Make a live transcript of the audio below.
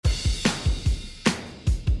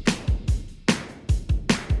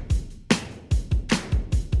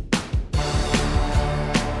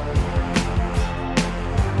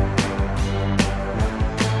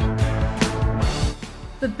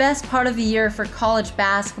best part of the year for college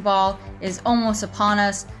basketball is almost upon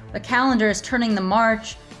us. The calendar is turning to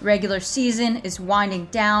March, regular season is winding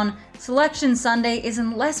down, Selection Sunday is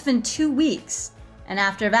in less than 2 weeks, and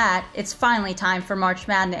after that, it's finally time for March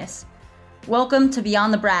Madness. Welcome to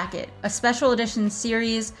Beyond the Bracket, a special edition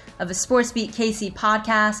series of the SportsBeat KC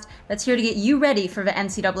podcast that's here to get you ready for the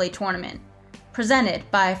NCAA tournament. Presented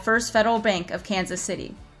by First Federal Bank of Kansas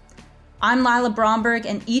City. I'm Lila Bromberg,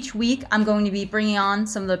 and each week I'm going to be bringing on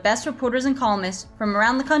some of the best reporters and columnists from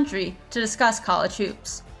around the country to discuss college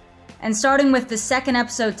hoops. And starting with the second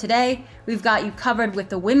episode today, we've got you covered with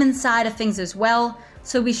the women's side of things as well,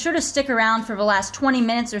 so be sure to stick around for the last 20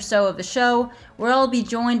 minutes or so of the show, where I'll be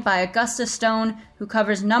joined by Augusta Stone, who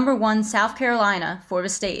covers number 1 South Carolina for the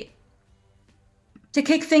state. To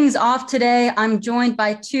kick things off today, I'm joined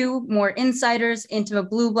by 2 more insiders into the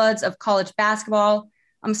blue bloods of college basketball.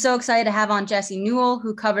 I'm so excited to have on Jesse Newell,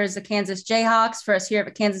 who covers the Kansas Jayhawks for us here at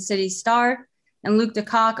the Kansas City Star, and Luke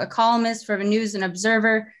DeCock, a columnist for the News and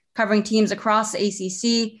Observer, covering teams across the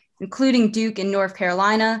ACC, including Duke and North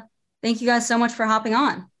Carolina. Thank you guys so much for hopping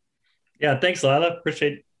on. Yeah, thanks, Lila.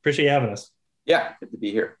 Appreciate you having us. Yeah, good to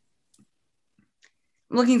be here.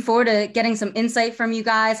 I'm looking forward to getting some insight from you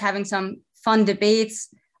guys, having some fun debates.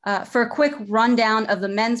 For a quick rundown of the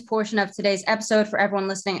men's portion of today's episode for everyone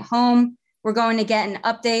listening at home, we're going to get an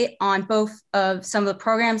update on both of some of the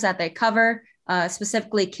programs that they cover,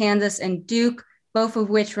 specifically Kansas and Duke, both of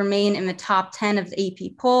which remain in the top 10 of the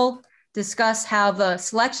AP poll, discuss how the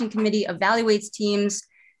selection committee evaluates teams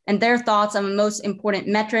and their thoughts on the most important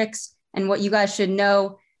metrics and what you guys should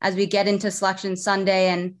know as we get into Selection Sunday,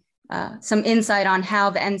 and some insight on how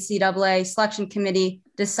the NCAA selection committee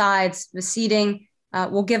decides the seeding.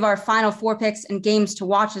 We'll give our final 4 picks and games to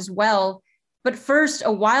watch as well. But first,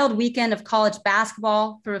 a wild weekend of college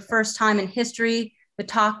basketball. For the first time in history, the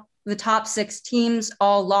top 6 teams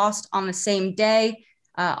all lost on the same day.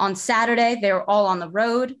 On Saturday, they were all on the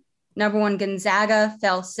road. Number 1 Gonzaga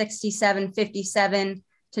fell 67-57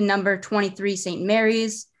 to number 23 St.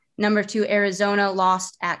 Mary's. Number 2 Arizona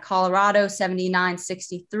lost at Colorado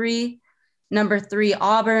 79-63. Number 3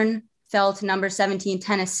 Auburn fell to number 17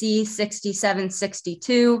 Tennessee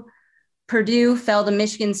 67-62. Purdue fell to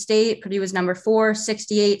Michigan State. Purdue was number 4,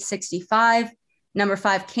 68-65. Number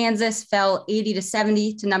 5, Kansas fell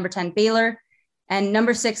 80-70 to number 10, Baylor. And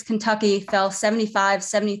number 6, Kentucky fell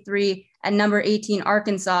 75-73 at number 18,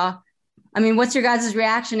 Arkansas. I mean, what's your guys'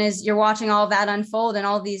 reaction as you're watching all that unfold and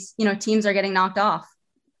all these, teams are getting knocked off?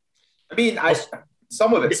 I mean,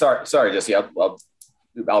 some of it, sorry, Jesse,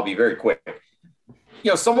 I'll be very quick.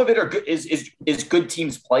 Some of it is good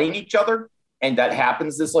teams playing each other. And that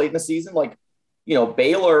happens this late in the season. Like,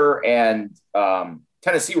 Baylor and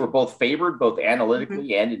Tennessee were both favored, both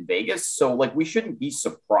analytically and in Vegas. So, we shouldn't be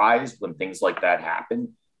surprised when things like that happen.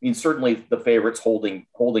 I mean, certainly the favorites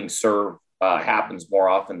holding serve happens more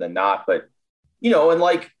often than not. But,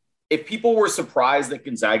 if people were surprised that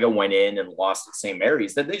Gonzaga went in and lost at St.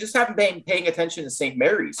 Mary's, then they just haven't been paying attention to St.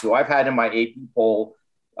 Mary's, who I've had in my AP poll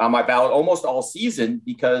on my ballot almost all season,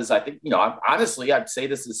 because I think, honestly, I'd say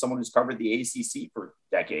this as someone who's covered the ACC for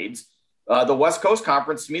decades. The West Coast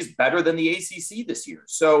Conference to me is better than the ACC this year.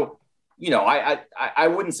 So, I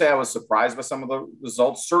wouldn't say I was surprised by some of the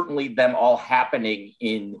results. Certainly them all happening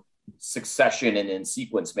in succession and in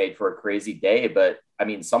sequence made for a crazy day. But I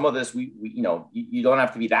mean, some of this, we you don't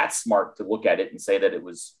have to be that smart to look at it and say that it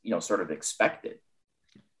was, sort of expected.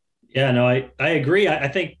 Yeah, no, I agree. I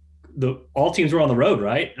think all teams were on the road,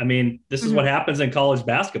 right? I mean, this is what happens in college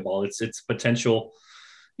basketball. It's potential,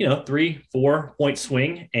 3-4 point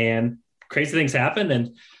swing, and crazy things happen.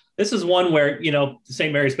 And this is one where,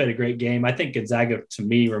 St. Mary's played a great game. I think Gonzaga, to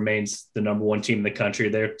me, remains the number 1 team in the country.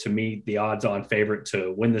 They're, to me, the odds-on favorite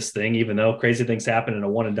to win this thing, even though crazy things happen in a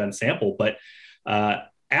one-and-done sample. But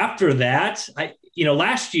after that,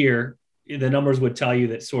 last year, the numbers would tell you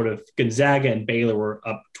that sort of Gonzaga and Baylor were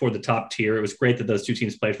up toward the top tier. It was great that those 2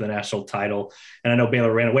 teams played for the national title. And I know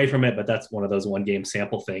Baylor ran away from it, but that's one of those 1-game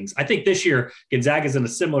sample things. I think this year Gonzaga's in a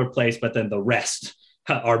similar place, but then the rest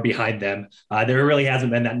are behind them. There really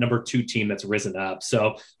hasn't been that number 2 team that's risen up.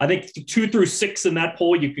 So I think 2 through 6 in that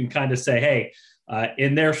poll, you can kind of say, hey,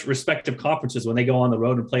 in their respective conferences, when they go on the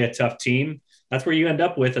road and play a tough team, that's where you end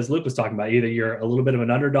up with, as Luke was talking about, either you're a little bit of an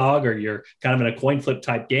underdog or you're kind of in a coin flip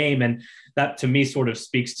type game. And that, to me, sort of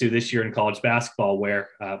speaks to this year in college basketball, where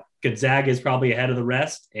Gonzaga is probably ahead of the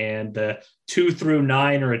rest, and the 2 through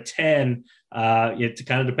 9 or a 10, it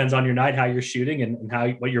kind of depends on your night, how you're shooting and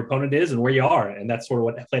what your opponent is and where you are. And that's sort of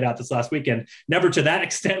what played out this last weekend. Never to that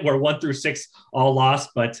extent where 1 through 6 all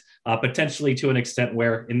lost, but potentially to an extent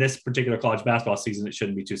where in this particular college basketball season, it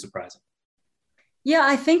shouldn't be too surprising. Yeah,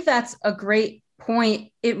 I think that's a great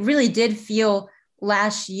point. It really did feel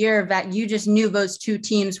last year that you just knew those two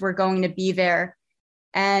teams were going to be there.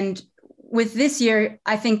 And with this year,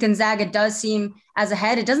 I think Gonzaga does seem as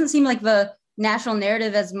ahead. It doesn't seem like the national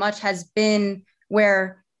narrative as much has been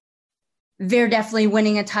where they're definitely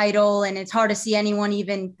winning a title and it's hard to see anyone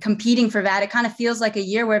even competing for that. It kind of feels like a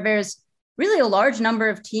year where there's really a large number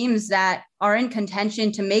of teams that are in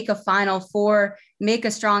contention to make a Final Four, make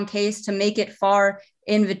a strong case to make it far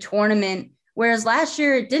in the tournament. Whereas last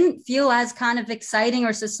year, it didn't feel as kind of exciting or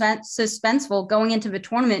suspenseful going into the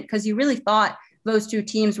tournament because you really thought those two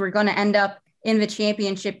teams were going to end up in the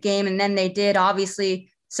championship game. And then they did, obviously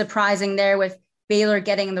surprising there with Baylor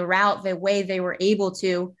getting the route the way they were able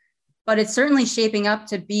to. But it's certainly shaping up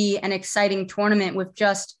to be an exciting tournament with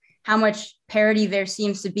just how much parity there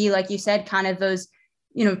seems to be. Like you said, kind of those,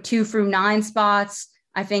 2 through 9 spots.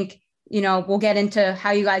 I think, we'll get into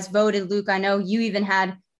how you guys voted, Luke. I know you even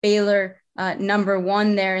had Baylor number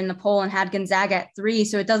 1 there in the poll and had Gonzaga at 3.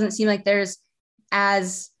 So it doesn't seem like there's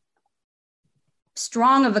as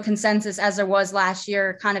strong of a consensus as there was last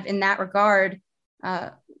year, kind of in that regard.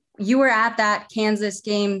 You were at that Kansas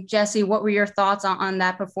game. Jesse, what were your thoughts on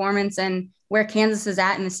that performance and where Kansas is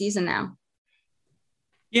at in the season now?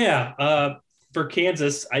 Yeah, for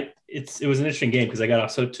Kansas, it was an interesting game because I got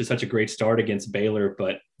off to such a great start against Baylor,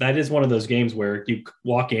 but that is one of those games where you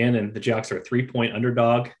walk in and the Jocks are a 3-point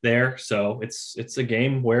underdog there. So it's a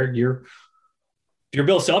game where if you're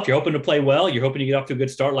Bill Self, you're hoping to play well. You're hoping to get off to a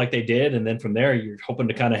good start like they did. And then from there, you're hoping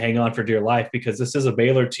to kind of hang on for dear life because this is a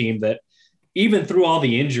Baylor team that even through all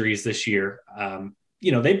the injuries this year,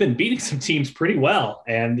 they've been beating some teams pretty well.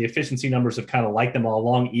 And the efficiency numbers have kind of liked them all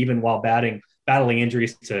along, even while battling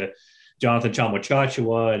injuries to Jonathan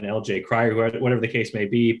Tchamwa and LJ Cryer, whatever the case may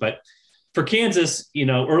be. But for Kansas,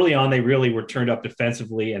 early on, they really were turned up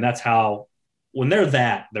defensively. And that's how, when they're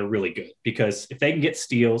really good because if they can get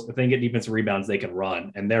steals, if they can get defensive rebounds, they can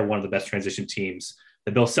run. And they're one of the best transition teams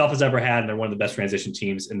that Bill Self has ever had. And they're one of the best transition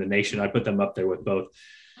teams in the nation. I put them up there with both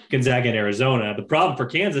Gonzaga and Arizona. The problem for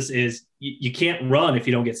Kansas is you can't run if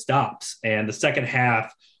you don't get stops. And the second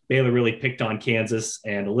half, Baylor really picked on Kansas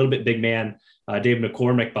and a little bit big man, David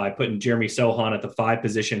McCormick, by putting Jeremy Sohan at the 5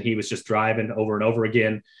 position. He was just driving over and over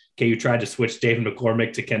again. KU tried to switch David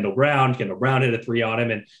McCormick to Kendall Brown. Kendall Brown hit a 3 on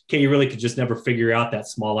him, and KU really could just never figure out that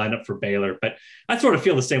small lineup for Baylor. But I sort of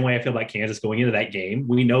feel the same way I feel about Kansas going into that game.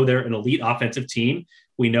 We know they're an elite offensive team.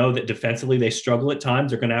 We know that defensively they struggle at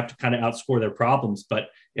times. They're going to have to kind of outscore their problems. But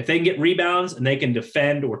if they can get rebounds and they can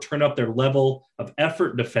defend or turn up their level of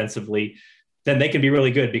effort defensively, then they can be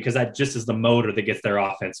really good because that just is the motor that gets their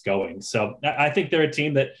offense going. So I think they're a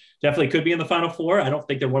team that definitely could be in the Final Four. I don't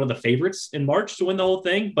think they're one of the favorites in March to win the whole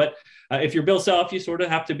thing. But if you're Bill Self, you sort of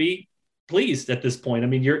have to be pleased at this point. I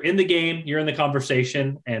mean, you're in the game, you're in the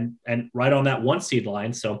conversation, and right on that 1 seed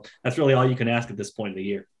line. So that's really all you can ask at this point in the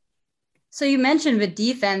year. So you mentioned the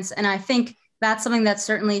defense, and I think that's something that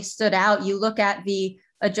certainly stood out. You look at the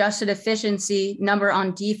adjusted efficiency number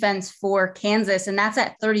on defense for Kansas, and that's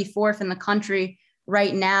at 34th in the country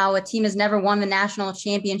right now. A team has never won the national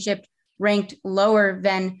championship ranked lower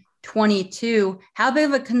than 22. How big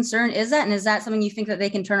of a concern is that? And is that something you think that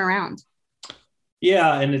they can turn around?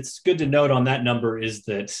 Yeah, and it's good to note on that number is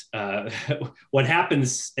that what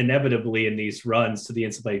happens inevitably in these runs to the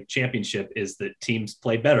NCAA championship is that teams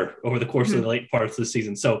play better over the course of the late parts of the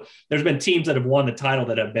season. So there's been teams that have won the title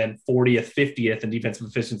that have been 40th, 50th in defensive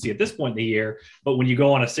efficiency at this point in the year. But when you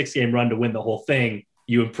go on a 6-game run to win the whole thing,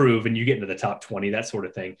 you improve and you get into the top 20, that sort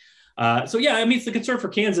of thing. So yeah, I mean, it's the concern for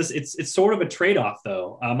Kansas. It's sort of a trade-off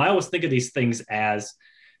though. I always think of these things as,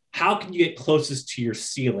 how can you get closest to your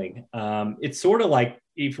ceiling? It's sort of like,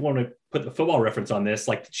 if you want to put the football reference on this,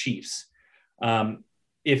 like the Chiefs.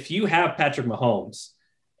 If you have Patrick Mahomes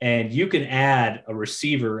and you can add a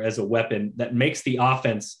receiver as a weapon that makes the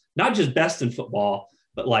offense not just best in football,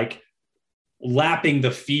 but like lapping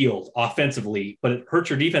the field offensively, but it hurts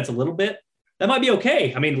your defense a little bit, that might be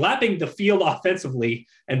okay. I mean, lapping the field offensively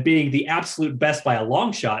and being the absolute best by a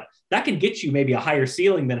long shot, that can get you maybe a higher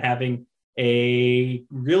ceiling than having a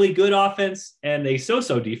really good offense and a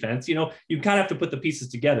so-so defense. You kind of have to put the pieces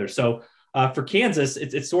together. So for Kansas,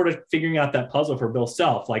 it's sort of figuring out that puzzle for Bill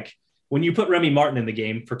Self. Like when you put Remy Martin in the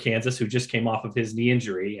game for Kansas, who just came off of his knee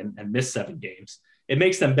injury and missed 7 games, it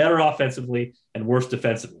makes them better offensively and worse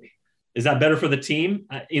defensively. Is that better for the team?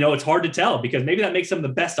 It's hard to tell because maybe that makes them the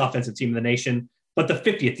best offensive team in the nation, but the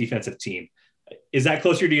 50th defensive team. Is that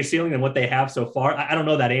closer to your ceiling than what they have so far? I don't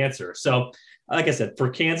know that answer. So like I said, for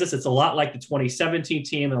Kansas, it's a lot like the 2017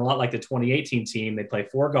 team and a lot like the 2018 team. They play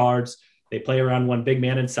 4 guards, They play around one big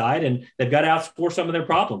man inside, and they've got to outscore some of their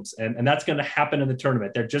problems. And that's going to happen in the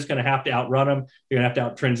tournament. They're just going to have to outrun them. You're going to have to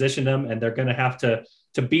out-transition them, and they're going to have to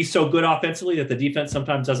be so good offensively that the defense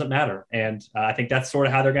sometimes doesn't matter. And I think that's sort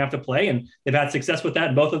of how they're going to have to play. And they've had success with that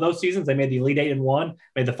in both of those seasons. They made the Elite Eight in one,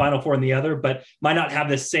 made the Final Four in the other, but might not have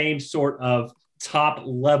the same sort of top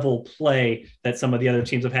level play that some of the other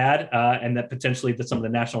teams have had, and that potentially that some of the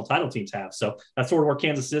national title teams have. So that's sort of where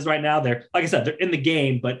Kansas is right now. They're, like I said, they're in the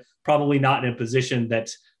game, but probably not in a position that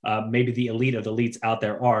maybe the elite of the elites out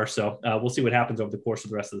there are. So we'll see what happens over the course of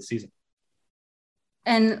the rest of the season.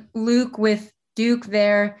 And Luke, with Duke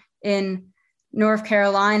there in North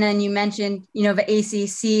Carolina, and you mentioned, the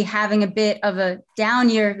ACC having a bit of a down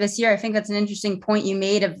year this year. I think that's an interesting point you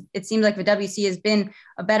made. It seems like the WC has been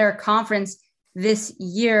a better conference this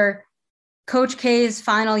year. Coach K's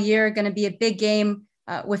final year going to be a big game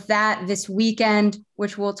with that this weekend,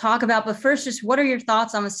 which we'll talk about. But first, just what are your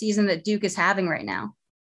thoughts on the season that Duke is having right now?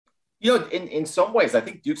 In some ways, I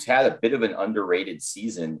think Duke's had a bit of an underrated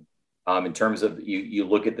season in terms of you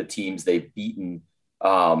look at the teams they've beaten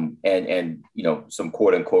and some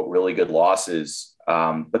quote unquote really good losses.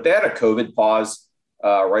 But they had a COVID pause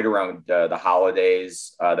right around the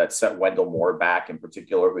holidays that set Wendell Moore back in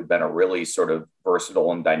particular, who'd been a really sort of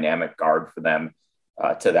versatile and dynamic guard for them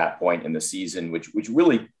to that point in the season, which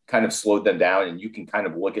really kind of slowed them down. And you can kind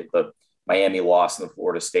of look at the Miami loss and the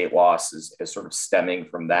Florida State loss as sort of stemming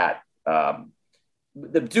from that.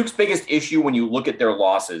 The Duke's biggest issue when you look at their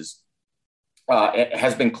losses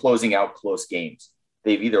has been closing out close games.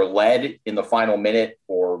 They've either led in the final minute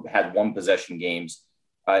or had one possession games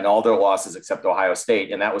in all their losses except Ohio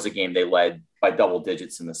State. And that was a game they led by double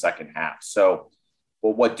digits in the second half. So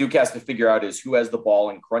what Duke has to figure out is who has the ball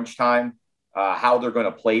in crunch time, how they're going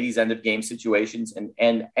to play these end of game situations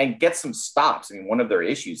and get some stops. I mean, one of their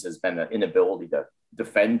issues has been the inability to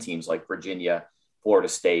defend teams like Virginia, Florida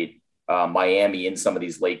State, Miami in some of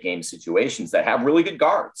these late game situations that have really good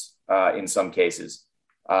guards in some cases.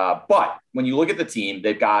 But when you look at the team,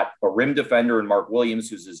 they've got a rim defender in Mark Williams,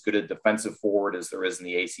 who's as good a defensive forward as there is in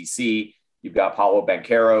the ACC. You've got Paolo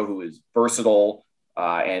Banchero, who is versatile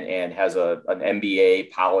and has an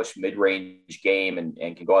NBA polished mid-range game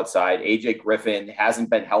and can go outside. AJ Griffin hasn't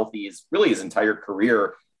been healthy his entire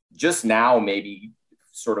career. Just now, maybe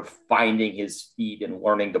sort of finding his feet and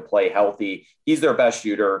learning to play healthy. He's their best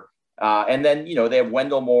shooter. And then, they have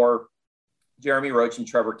Wendell Moore, Jeremy Roach, and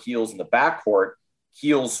Trevor Keels in the backcourt.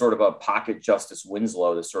 Keels sort of a pocket Justice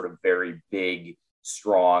Winslow, this sort of very big,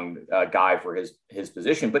 strong guy for his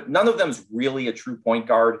position, but none of them's really a true point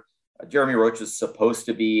guard. Jeremy Roach is supposed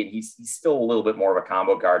to be, and he's still a little bit more of a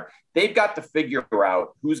combo guard. They've got to figure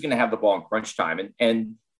out who's going to have the ball in crunch time.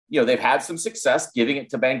 And they've had some success giving it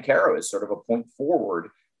to Banchero as sort of a point forward,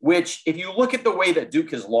 which if you look at the way that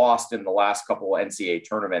Duke has lost in the last couple of NCAA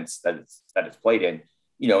tournaments that it's played in,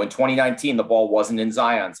 in 2019, the ball wasn't in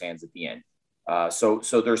Zion's hands at the end. So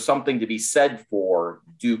there's something to be said for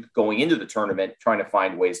Duke going into the tournament, trying to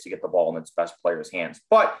find ways to get the ball in its best players' hands.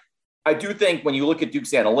 But I do think when you look at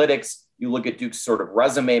Duke's analytics, you look at Duke's sort of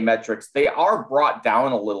resume metrics, they are brought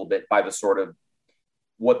down a little bit by the sort of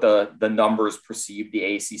what the numbers perceive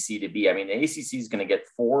the ACC to be. I mean, the ACC is going to get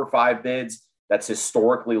 4 or 5 bids. That's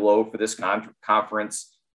historically low for this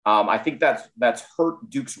conference. I think that's hurt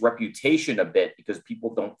Duke's reputation a bit because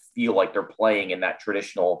people don't feel like they're playing in that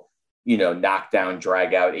traditional knockdown,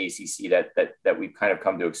 drag out ACC that we've kind of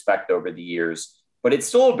come to expect over the years. But it's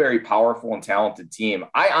still a very powerful and talented team.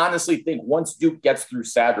 I honestly think once Duke gets through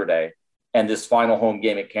Saturday and this final home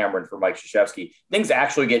game at Cameron for Mike Krzyzewski, things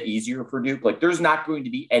actually get easier for Duke. Like there's not going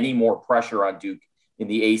to be any more pressure on Duke in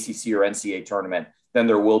the ACC or NCAA tournament than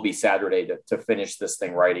there will be Saturday to finish this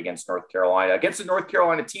thing right against North Carolina, against a North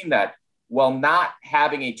Carolina team that, while not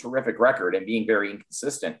having a terrific record and being very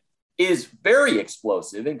inconsistent, is very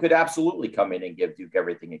explosive and could absolutely come in and give Duke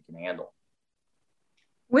everything it can handle.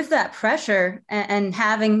 With that pressure and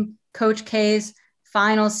having Coach K's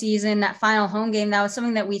final season, that final home game, that was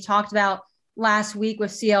something that we talked about last week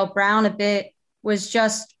with CL Brown a bit, was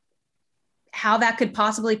just how that could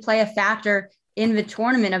possibly play a factor in the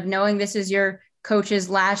tournament of knowing this is your coach's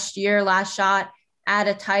last shot at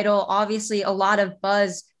a title. Obviously, a lot of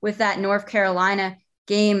buzz with that North Carolina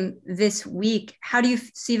game this week. How do you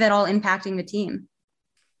see that all impacting the team?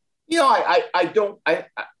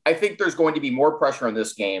 I think there's going to be more pressure on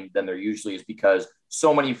this game than there usually is because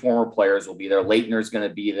so many former players will be there. Leitner's going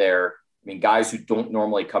to be there. I mean, guys who don't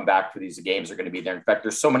normally come back for these games are going to be there. In fact,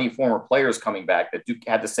 there's so many former players coming back that Duke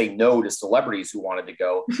had to say no to celebrities who wanted to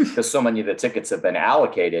go because so many of the tickets have been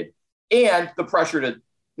allocated. And the pressure to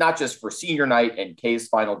not just for senior night and K's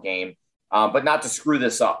final game, but not to screw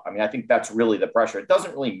this up. I mean, I think that's really the pressure. It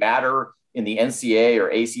doesn't really matter in the NCAA or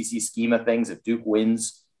ACC scheme of things if Duke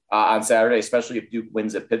wins on Saturday, especially if Duke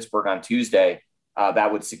wins at Pittsburgh on Tuesday.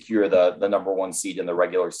 That would secure the number one seed in the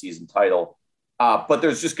regular season title. But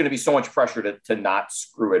there's just going to be so much pressure to not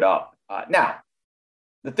screw it up. Now,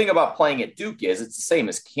 the thing about playing at Duke is it's the same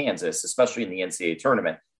as Kansas, especially in the NCAA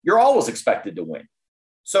tournament. You're always expected to win.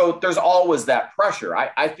 So there's always that pressure.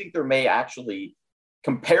 I think there may actually,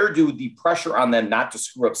 compared to the pressure on them not to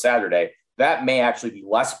screw up Saturday, that may actually be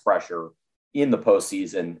less pressure in the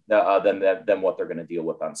postseason than what they're going to deal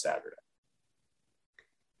with on Saturday.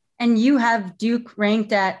 And you have Duke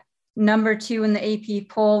ranked at number 2 in the AP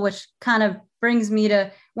poll, which kind of brings me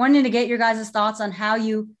to wanting to get your guys' thoughts on how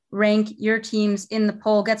you rank your teams in the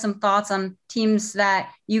poll, get some thoughts on teams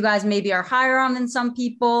that you guys maybe are higher on than some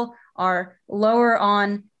people, are lower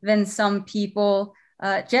on than some people.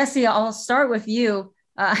 Jesse, I'll start with you.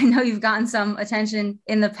 I know you've gotten some attention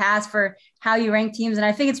in the past for how you rank teams, and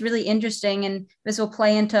I think it's really interesting, and this will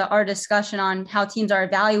play into our discussion on how teams are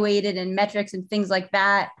evaluated and metrics and things like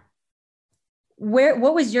that.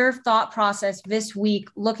 What was your thought process this week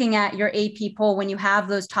looking at your AP poll when you have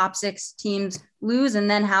those top 6 teams lose, and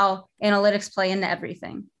then how analytics play into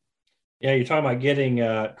everything? Yeah, you're talking about getting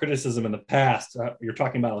criticism in the past. You're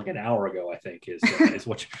talking about like an hour ago, I think, is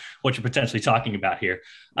what you're potentially talking about here.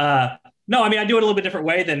 No, I mean, I do it a little bit different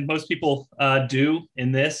way than most people do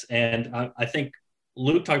in this. And I think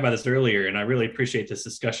Luke talked about this earlier, and I really appreciate this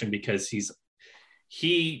discussion because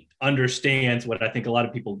he understands what I think a lot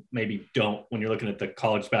of people maybe don't when you're looking at the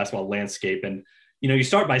college basketball landscape. And, you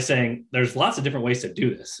start by saying there's lots of different ways to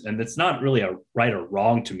do this. And it's not really a right or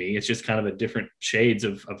wrong to me. It's just kind of a different shades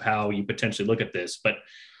of how you potentially look at this. But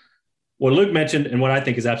what Luke mentioned and what I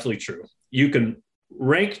think is absolutely true, you can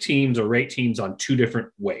rank teams or rate teams on 2 different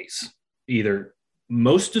ways, either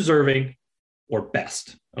most deserving or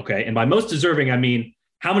best. Okay. And by most deserving, I mean,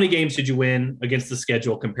 how many games did you win against the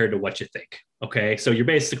schedule compared to what you think? Okay. So you're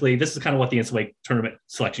basically, this is kind of what the NCAA tournament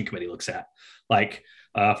selection committee looks at. Like,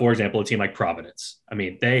 for example, a team like Providence. I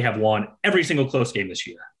mean, they have won every single close game this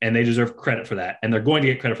year, and they deserve credit for that. And they're going to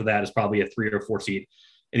get credit for that as probably a 3 or 4 seed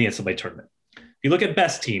in the NCAA tournament. If you look at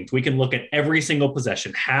best teams, we can look at every single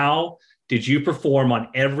possession. How did you perform on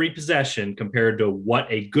every possession compared to what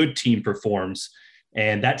a good team performs?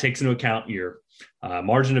 And that takes into account your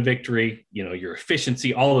margin of victory, your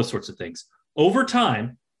efficiency, all those sorts of things. Over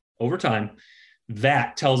time,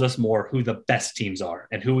 that tells us more who the best teams are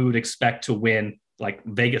and who we would expect to win, like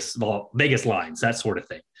Vegas lines, that sort of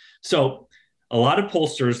thing. So a lot of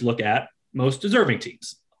pollsters look at most deserving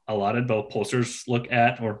teams. A lot of both pollsters look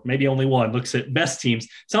at, or maybe only one looks at best teams.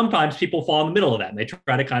 Sometimes people fall in the middle of that and they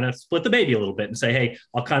try to kind of split the baby a little bit and say, hey,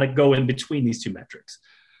 I'll kind of go in between these 2 metrics.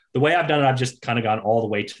 The way I've done it, I've just kind of gone all the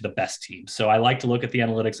way to the best teams. So I like to look at the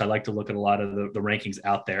analytics. I like to look at a lot of the rankings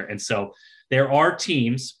out there. And so there are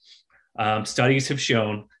teams, studies have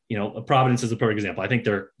shown, Providence is a perfect example. I think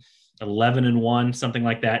they're 11-1, something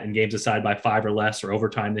like that, in games decided by 5 or less or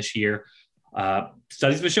overtime this year.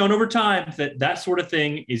 Studies have shown over time that sort of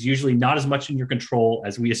thing is usually not as much in your control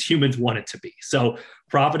as we as humans want it to be. So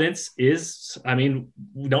Providence is,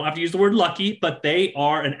 we don't have to use the word lucky, but they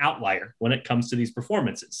are an outlier when it comes to these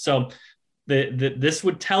performances. So this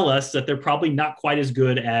would tell us that they're probably not quite as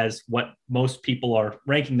good as what most people are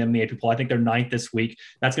ranking them in the AP poll. I think they're 9th this week.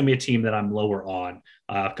 That's going to be a team that I'm lower on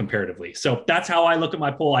comparatively. So that's how I look at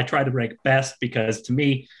my poll. I try to rank best because to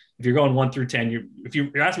me, if you're going 1 through 10, if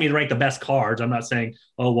you're asking me to rank the best cards, I'm not saying,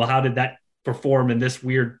 oh, well, how did that perform in this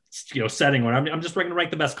weird, setting? Or I'm just going to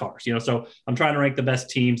rank the best cards, So I'm trying to rank the best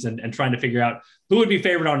teams and trying to figure out who would be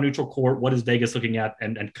favored on neutral court. What is Vegas looking at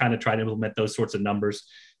and kind of try to implement those sorts of numbers.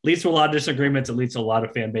 Leads to a lot of disagreements. It leads to a lot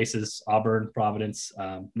of fan bases, Auburn, Providence,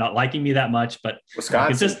 not liking me that much, but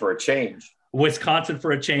Wisconsin for a change. Wisconsin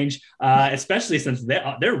for a change, especially since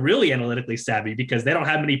they're really analytically savvy because they don't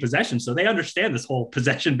have many possessions. So they understand this whole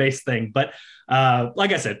possession-based thing. But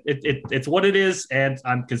like I said, it's what it is, and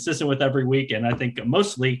I'm consistent with every week. And I think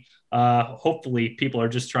mostly, hopefully, people are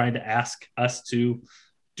just trying to ask us to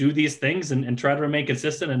do these things and try to remain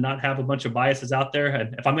consistent and not have a bunch of biases out there.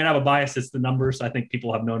 And if I'm going to have a bias, it's the numbers. I think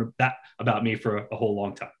people have known that about me for a whole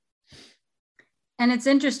long time. And it's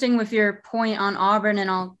interesting with your point on Auburn,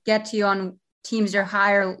 and I'll get to you on teams you're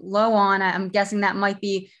high or low on. I'm guessing that might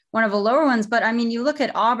be one of the lower ones, but you look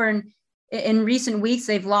at Auburn in recent weeks,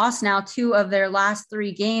 they've lost now 2 of their last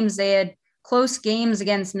 3 games. They had close games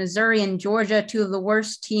against Missouri and Georgia, 2 of the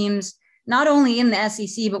worst teams, not only in the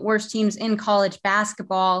SEC, but worst teams in college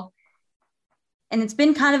basketball. And it's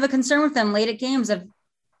been kind of a concern with them late at games of,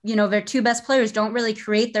 their 2 best players don't really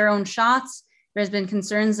create their own shots. There's been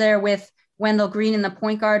concerns there with Wendell Green in the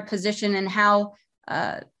point guard position and how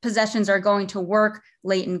possessions are going to work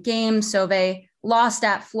late in games. So they lost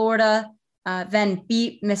at Florida, then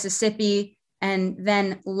beat Mississippi, and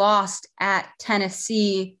then lost at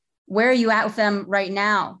Tennessee. Where are you at with them right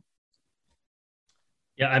now?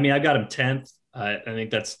 Yeah, I mean, I got them 10th. I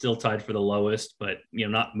think that's still tied for the lowest, but,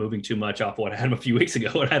 not moving too much off what I had them a few weeks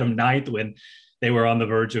ago. I had them 9th when they were on the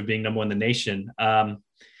verge of being number one in the nation.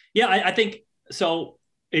 I think so.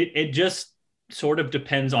 It just sort of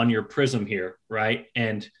depends on your prism here, right?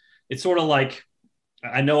 And it's sort of like,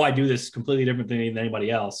 I know I do this completely different than anybody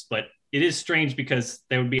else, but it is strange because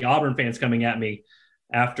there would be Auburn fans coming at me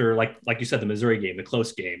after, like you said, the Missouri game, the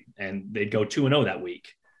close game, and they'd go 2-0 that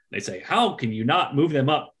week. They say, how can you not move them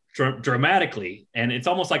up dramatically? And it's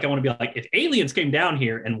almost like I want to be like, if aliens came down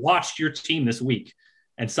here and watched your team this week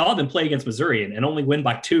and saw them play against Missouri and only win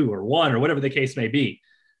by 2 or 1 or whatever the case may be,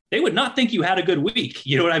 they would not think you had a good week.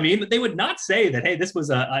 You know what I mean? They would not say that, hey, this was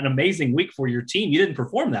an amazing week for your team. You didn't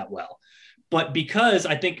perform that well. But because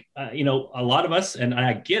I think, a lot of us, and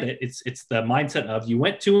I get it, it's the mindset of you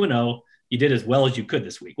went 2-0, you did as well as you could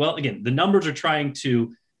this week. Well, again, the numbers are trying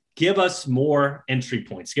to give us more entry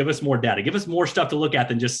points, give us more data, give us more stuff to look at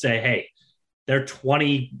than just say, hey, they're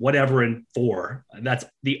 20 whatever and 4. That's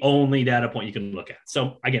the only data point you can look at.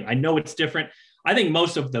 So again, I know it's different. I think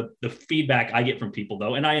most of the feedback I get from people,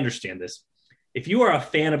 though, and I understand this, if you are a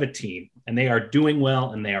fan of a team and they are doing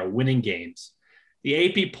well and they are winning games,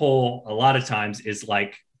 the AP poll a lot of times is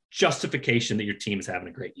like justification that your team is having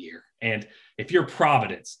a great year. And if you're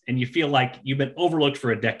Providence and you feel like you've been overlooked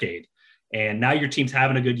for a decade and now your team's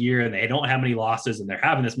having a good year and they don't have any losses and they're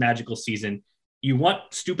having this magical season, you want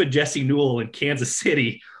stupid Jesse Newell in Kansas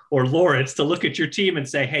City or Lawrence to look at your team and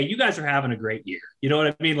say, hey, you guys are having a great year. You know what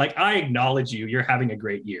I mean? Like, I acknowledge you're having a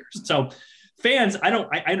great year. So fans, I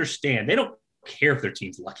understand. They don't care if their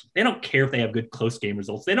team's lucky. They don't care if they have good close game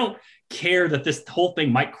results. They don't care that this whole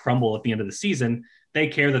thing might crumble at the end of the season. They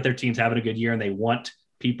care that their team's having a good year and they want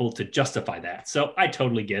people to justify that. So I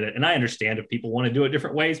totally get it. And I understand if people want to do it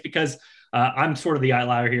different ways because I'm sort of the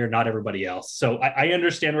outlier here, not everybody else. So I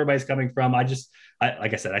understand where everybody's coming from.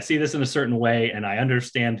 Like I said, I see this in a certain way and I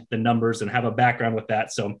understand the numbers and have a background with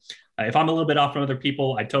that. So if I'm a little bit off from other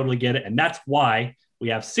people, I totally get it. And that's why we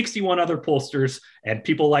have 61 other pollsters and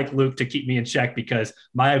people like Luke to keep me in check because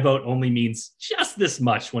my vote only means just this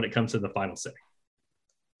much when it comes to the final say.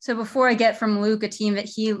 So before I get from Luke a team that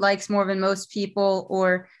he likes more than most people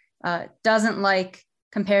or doesn't like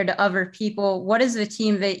compared to other people, what is the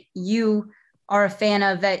team that you are a fan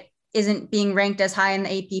of that isn't being ranked as high in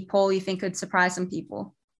the AP poll you think could surprise some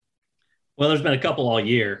people? Well, there's been a couple all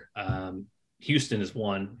year. Houston is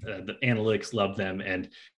one. The analytics love them. And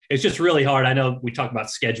it's just really hard. I know we talk about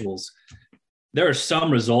schedules. There are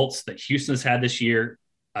some results that Houston's had this year.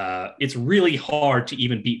 It's really hard to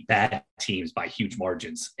even beat bad teams by huge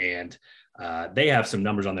margins. And they have some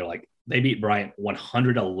numbers on there, like they beat Bryant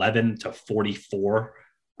 111-44.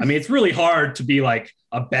 I mean, it's really hard to be like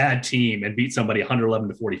a bad team and beat somebody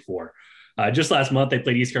 111-44. Just last month, they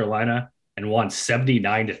played East Carolina and won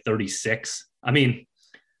 79-36. I mean,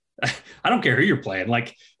 I don't care who you're playing.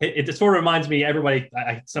 Like it sort of reminds me, everybody,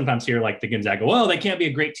 I sometimes hear like the Gonzaga, well, they can't be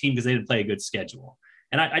a great team because they didn't play a good schedule.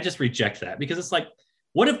 And I just reject that because it's like,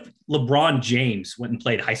 what if LeBron James went and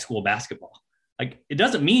played high school basketball? Like, it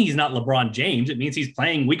doesn't mean he's not LeBron James. It means he's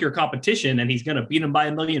playing weaker competition and he's going to beat him by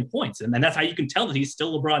 1 million points. And that's how you can tell that he's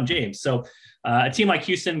still LeBron James. So a team like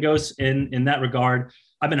Houston goes in that regard.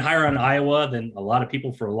 I've been higher on Iowa than a lot of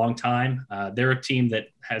people for a long time. They're a team that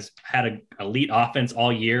has had an elite offense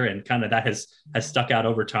all year and kind of that has stuck out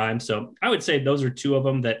over time. So I would say those are two of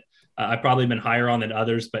them that I've probably been higher on than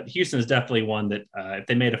others, but Houston is definitely one that if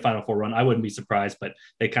they made a Final Four run, I wouldn't be surprised, but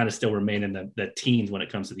they kind of still remain in the teens when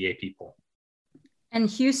it comes to the AP poll. And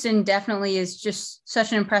Houston definitely is just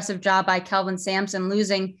such an impressive job by Kelvin Sampson,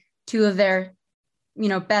 losing two of their,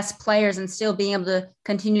 best players and still being able to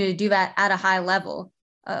continue to do that at a high level.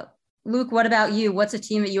 Luke, what about you? What's a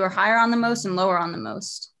team that you are higher on the most and lower on the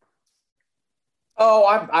most? Oh,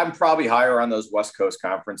 I'm probably higher on those West Coast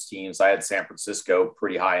Conference teams. I had San Francisco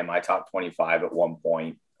pretty high in my top 25 at one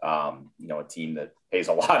point. A team that pays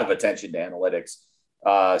a lot of attention to analytics.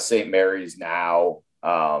 St. Mary's now.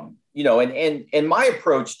 And my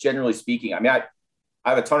approach, generally speaking, I mean, I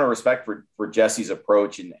have a ton of respect for Jesse's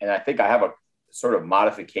approach, and I think I have a sort of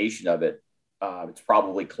modification of it. It's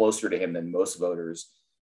probably closer to him than most voters,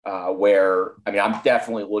 where, I mean, I'm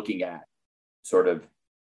definitely looking at sort of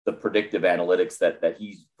the predictive analytics that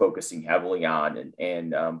he's focusing heavily on.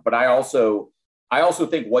 But I also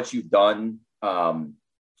think what you've done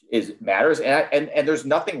matters. And there's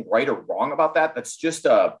nothing right or wrong about that. That's just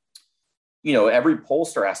every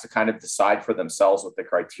pollster has to kind of decide for themselves what the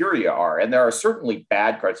criteria are. And there are certainly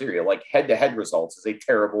bad criteria, like head-to-head results is a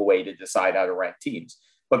terrible way to decide how to rank teams.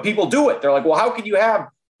 But people do it. They're like, well, how can you have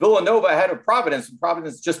Villanova ahead of Providence and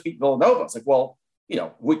Providence just beat Villanova? It's like, well,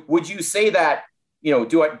 would you say that,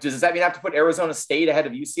 does that mean I have to put Arizona State ahead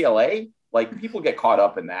of UCLA? Like, people get caught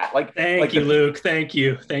up in that. Thank you, Luke. Thank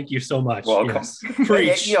you so much. Welcome. Yes.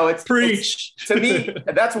 Preach. Preach. To me,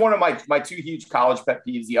 that's one of my two huge college pet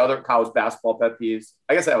peeves. The other college basketball pet peeves,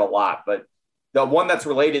 I guess I have a lot, but the one that's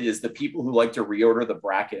related is the people who like to reorder the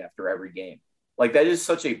bracket after every game. Like, that is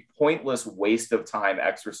such a pointless waste of time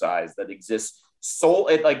exercise that exists.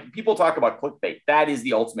 Like, people talk about clickbait. That is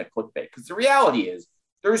the ultimate clickbait, because the reality is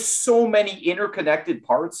there's so many interconnected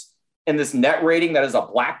parts in this net rating that is a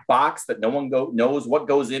black box that no one knows what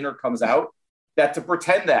goes in or comes out, that to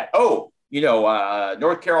pretend that,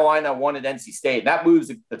 North Carolina won at NC State, that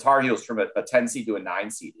moves the Tar Heels from a 10 seed to a 9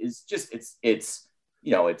 seed, is just, it's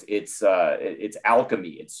alchemy.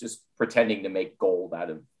 It's just pretending to make gold out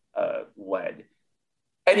of lead.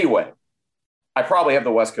 Anyway, I probably have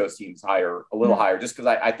the West Coast teams a little higher, just because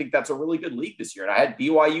I think that's a really good league this year. And I had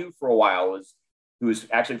BYU for a while, who's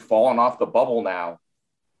actually fallen off the bubble now.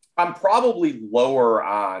 I'm probably lower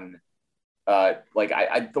on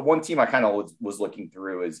the one team I kind of was looking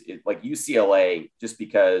through is like UCLA, just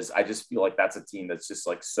because I just feel like that's a team that's just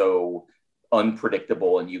like so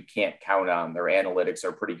unpredictable and you can't count on. Their analytics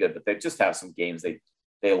are pretty good, but they just have some games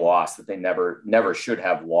they lost that they never should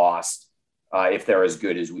have lost if they're as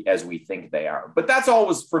good as we think they are. But that's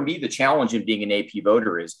always, for me, the challenge in being an AP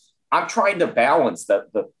voter is I'm trying to balance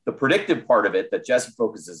the predictive part of it that Jesse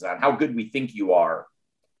focuses on, how good we think you are,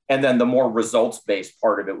 and then the more results-based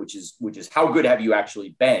part of it, which is how good have you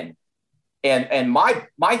actually been. And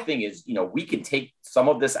my thing is, we can take some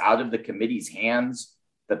of this out of the committee's hands,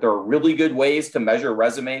 that there are really good ways to measure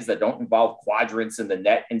resumes that don't involve quadrants in the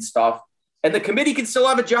net and stuff. And the committee can still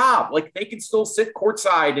have a job. Like, they can still sit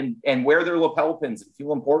courtside and wear their lapel pins and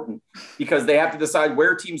feel important, because they have to decide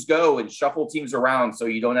where teams go and shuffle teams around, so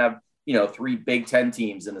you don't have, 3 Big Ten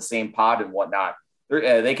teams in the same pod and whatnot.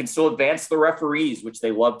 They can still advance the referees, which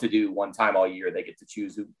they love to do one time all year. They get to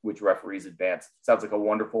choose which referees advance. Sounds like a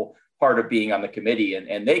wonderful part of being on the committee.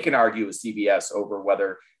 And they can argue with CBS over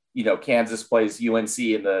whether, Kansas plays UNC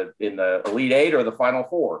in the Elite Eight or the Final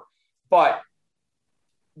Four. But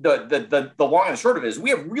the long and short of it is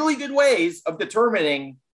we have really good ways of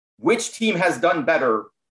determining which team has done better,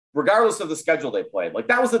 regardless of the schedule they played. Like,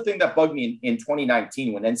 that was the thing that bugged me in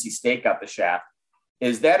 2019 when NC State got the shaft,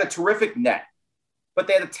 is they had a terrific net, but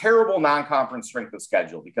they had a terrible non-conference strength of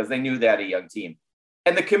schedule because they knew they had a young team.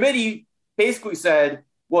 And the committee basically said,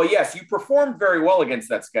 well, yes, you performed very well against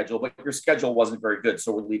that schedule, but your schedule wasn't very good,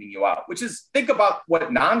 so we're leaving you out, which is, think about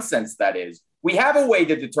what nonsense that is. We have a way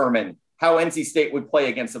to determine how NC State would play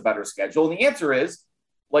against a better schedule. And the answer is,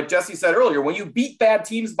 like Jesse said earlier, when you beat bad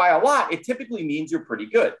teams by a lot, it typically means you're pretty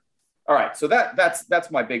good. All right, so that's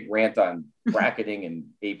my big rant on bracketing and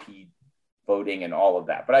AP voting and all of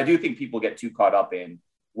that. But I do think people get too caught up in,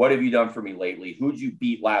 what have you done for me lately? Who'd you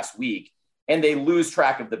beat last week? And they lose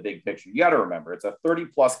track of the big picture. You got to remember, it's a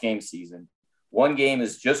 30-plus game season. One game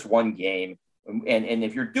is just one game. And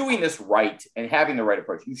if you're doing this right and having the right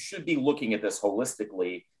approach, you should be looking at this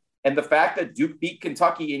holistically. And the fact that Duke beat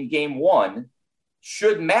Kentucky in game 1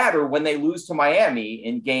 should matter when they lose to Miami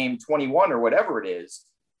in game 21 or whatever it is.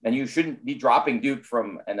 And you shouldn't be dropping Duke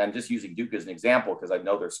from, and I'm just using Duke as an example because I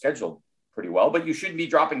know they're scheduled pretty well, but you shouldn't be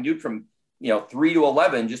dropping Duke from, 3 to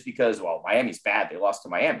 11 just because, well, Miami's bad. They lost to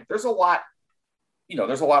Miami. There's a lot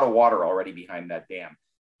of water already behind that dam.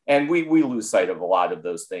 And we lose sight of a lot of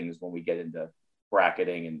those things when we get into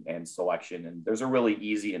bracketing and selection. And there's a really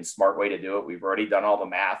easy and smart way to do it. We've already done all the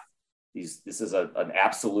math. This is an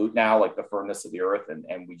absolute now, like the firmness of the earth.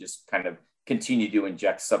 And we just kind of continue to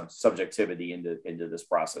inject subjectivity into this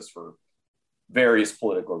process for various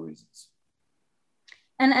political reasons.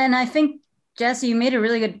 And I think, Jesse, you made a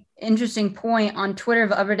really good, interesting point on Twitter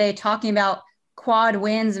the other day talking about quad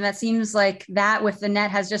wins. And that seems like that with the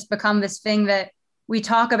net has just become this thing that we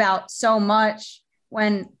talk about so much,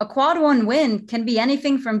 when a quad 1 win can be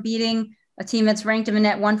anything from beating a team that's ranked in the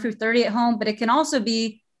net 1 through 30 at home, but it can also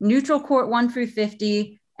be neutral court 1 through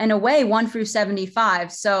 50 and away 1 through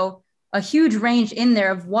 75. So a huge range in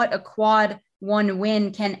there of what a quad 1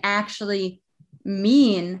 win can actually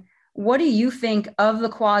mean. What do you think of the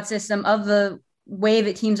quad system, of the way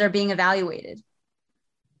that teams are being evaluated?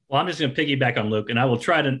 Well, I'm just going to piggyback on Luke, and I will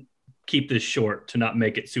try to keep this short to not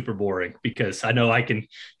make it super boring, because I know I can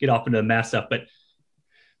get off into the math stuff. But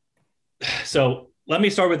so let me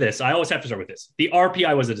start with this. I always have to start with this. The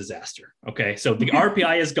RPI was a disaster. Okay. So the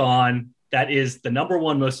RPI is gone. that is the number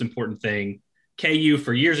one most important thing. KU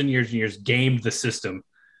for years and years and years gamed the system.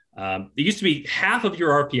 It used to be half of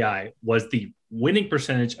your RPI was the winning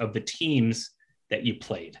percentage of the teams that you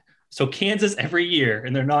played. So Kansas every year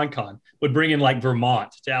in their non-con would bring in like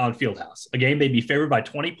Vermont to Allen Fieldhouse, a game they'd be favored by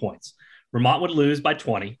 20 points. Vermont would lose by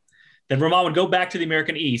 20. Then Vermont would go back to the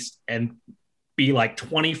American East and be like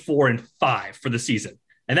 24-5 for the season.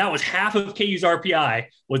 And that was half of KU's RPI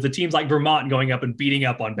was the teams like Vermont going up and beating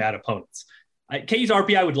up on bad opponents. KU's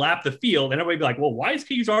RPI would lap the field and everybody would be like, well, why is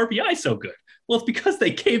KU's RPI so good? Well, it's because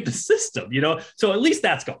they caved the system, So at least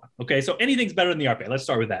that's gone. Okay. So anything's better than the RPI. Let's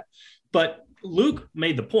start with that. But Luke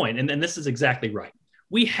made the point, and this is exactly right.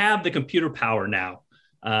 We have the computer power now.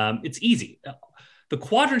 It's easy. The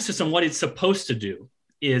quadrant system, what it's supposed to do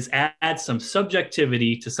is add some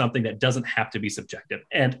subjectivity to something that doesn't have to be subjective.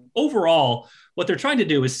 And overall, what they're trying to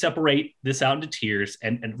do is separate this out into tiers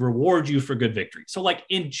and reward you for good victory. So like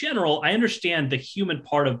in general, I understand the human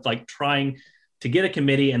part of like trying to get a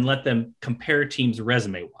committee and let them compare teams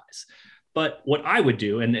resume wise. But what I would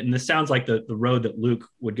do, and this sounds like the road that Luke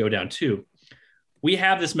would go down too, we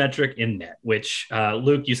have this metric in net, which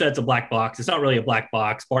Luke, you said it's a black box. It's not really a black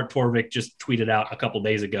box. Bart Torvik just tweeted out a couple of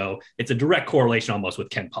days ago. It's a direct correlation almost with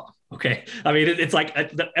KenPom. Okay. I mean, it's like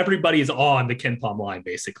everybody is on the KenPom line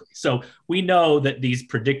basically. So we know that these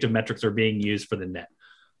predictive metrics are being used for the net.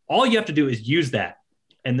 All you have to do is use that.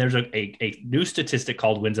 And there's a new statistic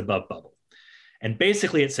called wins above bubble. And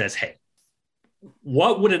basically it says, hey,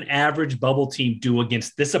 what would an average bubble team do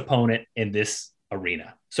against this opponent in this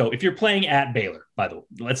arena? So if you're playing at Baylor, by the way,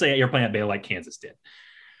 let's say you're playing at Baylor like Kansas did,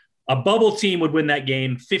 a bubble team would win that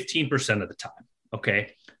game 15% of the time.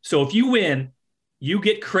 Okay. So if you win, you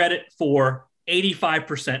get credit for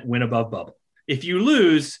 85% win above bubble. If you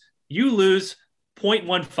lose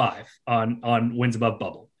 0.15 on wins above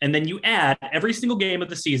bubble. And then you add every single game of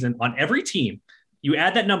the season on every team, you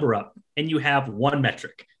add that number up and you have one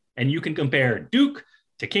metric. And you can compare Duke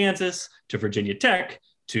to Kansas to Virginia Tech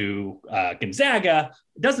to Gonzaga.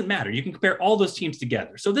 It doesn't matter. You can compare all those teams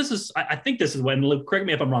together. So this is, I think this is what, and Luke, correct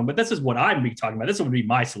me if I'm wrong, but this is what I'm talking about. This would be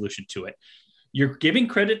my solution to it. You're giving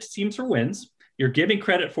credit to teams for wins. You're giving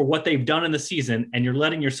credit for what they've done in the season, and you're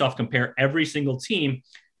letting yourself compare every single team.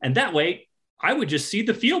 And that way, I would just see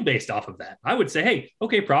the field based off of that. I would say, hey,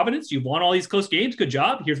 okay, Providence, you've won all these close games. Good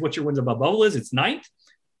job. Here's what your wins above bubble is. It's 9th.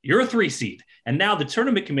 You're a 3 seed. And now the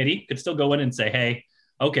tournament committee could still go in and say, hey,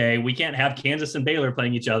 okay, we can't have Kansas and Baylor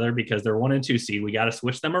playing each other because they're 1 and 2 seed. We got to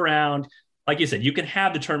switch them around. Like you said, you can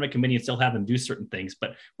have the tournament committee and still have them do certain things,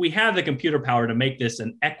 but we have the computer power to make this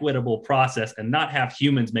an equitable process and not have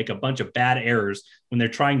humans make a bunch of bad errors when they're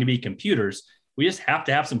trying to be computers. We just have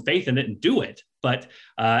to have some faith in it and do it. But,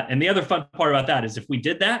 and the other fun part about that is if we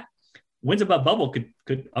did that, wins above bubble could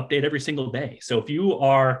update every single day. So if you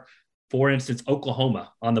are, for instance,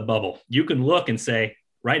 Oklahoma on the bubble, you can look and say,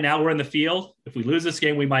 right now we're in the field. If we lose this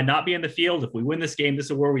game, we might not be in the field. If we win this game, this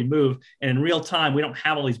is where we move. And in real time, we don't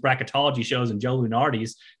have all these bracketology shows and Joe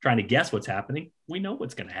Lunardi's trying to guess what's happening. We know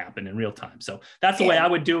what's going to happen in real time. So that's the way I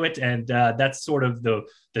would do it. And that's sort of the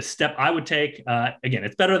step I would take. Again,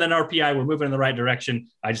 it's better than RPI. We're moving in the right direction.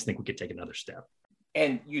 I just think we could take another step.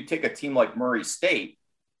 And you take a team like Murray State,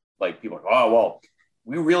 like people are like, oh, well,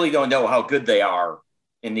 we really don't know how good they are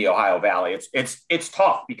in the Ohio Valley. It's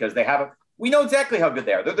tough because they haven't. We know exactly how good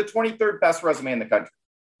they are. They're the 23rd best resume in the country.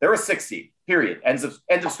 They're a 6 seed, period. End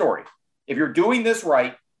of story. If you're doing this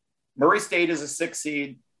right, Murray State is a 6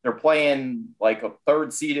 seed. They're playing like a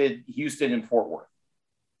 3rd seeded Houston and Fort Worth.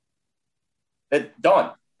 It's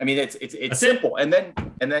done. I mean, it's simple. And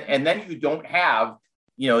then you don't have,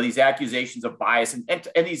 these accusations of bias and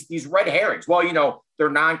these red herrings. Well, their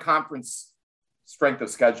non-conference strength of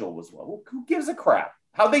schedule was low. Well, who gives a crap?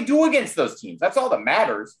 How they do against those teams? That's all that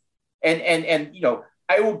matters. And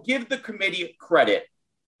I will give the committee credit.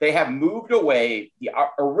 They have moved away. The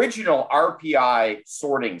original RPI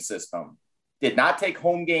sorting system did not take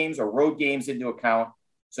home games or road games into account.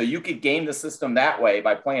 So you could game the system that way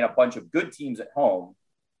by playing a bunch of good teams at home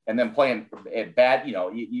and then playing bad,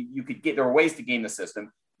 you could there were ways to game the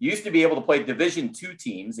system. You used to be able to play Division II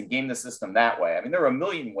teams and game the system that way. I mean, there are a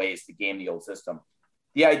million ways to game the old system.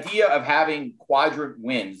 The idea of having quadrant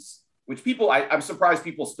wins, which I'm surprised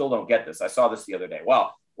people still don't get this. I saw this the other day.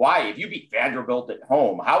 Well, why? If you beat Vanderbilt at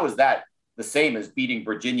home, how is that the same as beating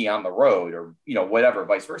Virginia on the road or, whatever,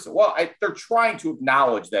 vice versa? Well, they're trying to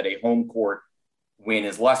acknowledge that a home court win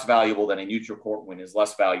is less valuable than a neutral court win is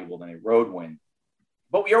less valuable than a road win.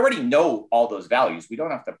 But we already know all those values. We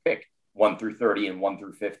don't have to pick 1 through 30 and 1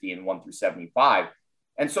 through 50 and 1 through 75.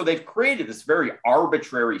 And so they've created this very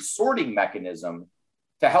arbitrary sorting mechanism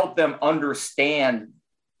to help them understand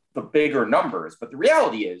the bigger numbers. But the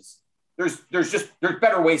reality is there's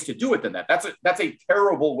better ways to do it than that. That's a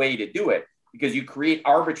terrible way to do it, because you create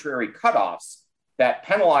arbitrary cutoffs that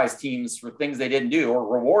penalize teams for things they didn't do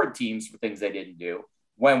or reward teams for things they didn't do,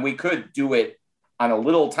 when we could do it on a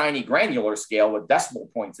little tiny granular scale with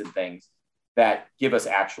decimal points and things that give us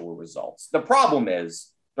actual results. The problem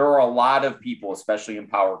is there are a lot of people, especially in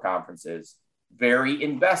power conferences, very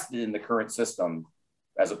invested in the current system,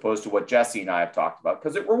 as opposed to what Jesse and I have talked about,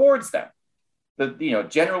 because it rewards them.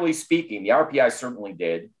 Generally speaking, the RPI certainly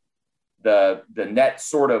did. The net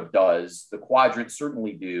sort of does. The quadrants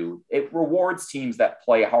certainly do. It rewards teams that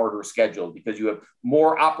play harder schedule, because you have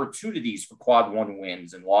more opportunities for quad one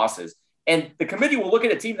wins and losses. And the committee will look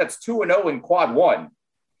at a team that's 2-0 in quad one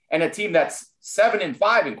and a team that's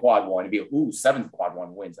 7-5 in quad one and be, 7 quad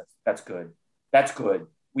one wins. That's good. That's good.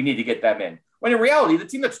 We need to get them in. When in reality, the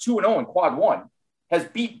team that's 2-0 in quad one has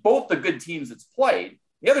beat both the good teams it's played.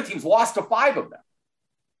 The other team's lost to 5 of them.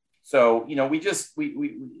 So,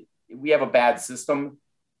 we have a bad system.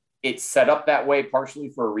 It's set up that way partially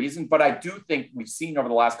for a reason, but I do think we've seen over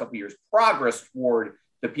the last couple of years progress toward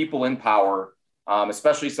the people in power,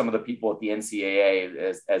 especially some of the people at the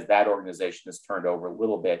NCAA, as that organization has turned over a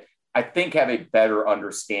little bit, I think have a better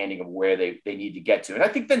understanding of where they need to get to. And I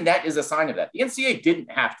think the net is a sign of that. The NCAA didn't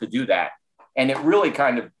have to do that. And it really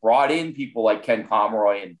kind of brought in people like Ken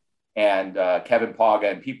Pomeroy and Kevin Paga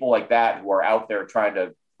and people like that who are out there trying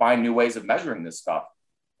to find new ways of measuring this stuff.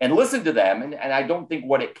 And listen to them. And I don't think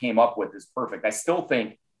what it came up with is perfect. I still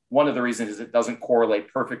think one of the reasons is it doesn't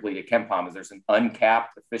correlate perfectly to KenPom is there's an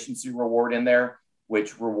uncapped efficiency reward in there,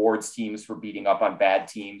 which rewards teams for beating up on bad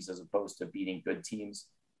teams as opposed to beating good teams.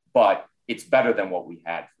 But it's better than what we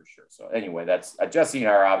had for sure. So anyway, that's Jesse and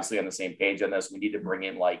I are obviously on the same page on this. We need to bring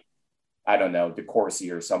in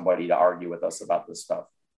DeCourcy or somebody to argue with us about this stuff.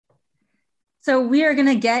 So we are going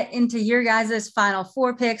to get into your guys' Final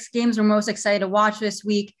Four picks, games we're most excited to watch this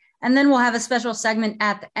week. And then we'll have a special segment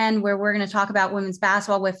at the end where we're going to talk about women's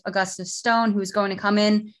basketball with Augustus Stone, who's going to come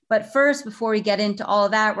in. But first, before we get into all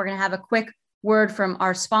of that, we're going to have a quick word from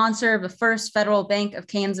our sponsor, the First Federal Bank of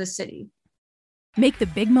Kansas City. Make the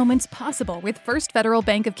big moments possible with First Federal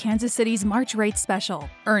Bank of Kansas City's March Rate Special.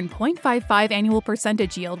 Earn 0.55 annual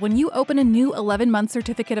percentage yield when you open a new 11-month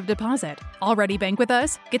certificate of deposit. Already bank with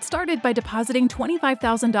us? Get started by depositing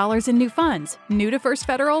 $25,000 in new funds. New to First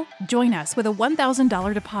Federal? Join us with a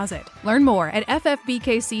 $1,000 deposit. Learn more at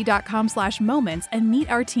ffbkc.com/moments and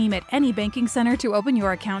meet our team at any banking center to open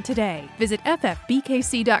your account today. Visit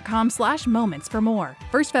ffbkc.com/moments for more.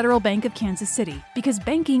 First Federal Bank of Kansas City, because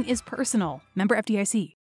banking is personal. Member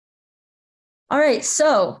FDIC. All right,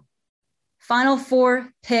 so Final Four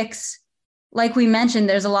picks. Like we mentioned,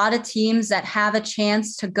 there's a lot of teams that have a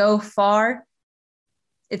chance to go far.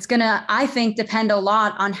 It's going to, I think, depend a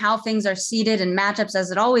lot on how things are seeded and matchups, as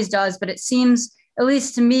it always does. But it seems, at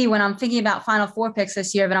least to me, when I'm thinking about Final Four picks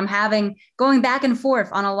this year, that I'm going back and forth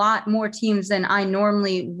on a lot more teams than I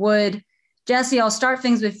normally would. Jesse, I'll start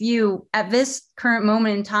things with you. At this current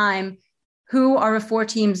moment in time, who are the 4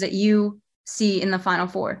 teams that you see in the Final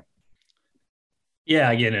Four?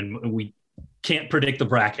 Yeah, again, and we can't predict the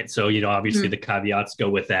bracket. So, obviously the caveats go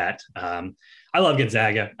with that. I love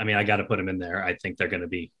Gonzaga. I mean, I got to put them in there. I think they're going to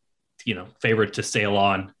be, favored to sail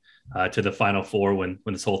on to the Final Four when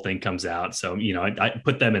this whole thing comes out. So, I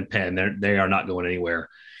put them in pen. They are not going anywhere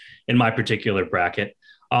in my particular bracket.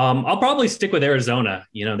 I'll probably stick with Arizona.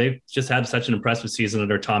 They've just had such an impressive season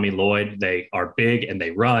under Tommy Lloyd. They are big and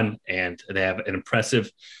they run, and they have an impressive,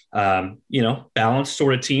 balanced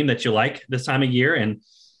sort of team that you like this time of year. And,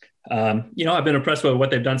 I've been impressed with what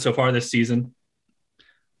they've done so far this season.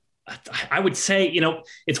 I would say,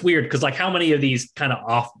 it's weird because how many of these kind of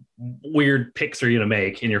off weird picks are you going to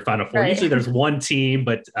make in your Final Four? Right. Usually there's one team,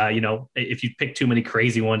 but, if you pick too many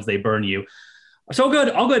crazy ones, they burn you. So good.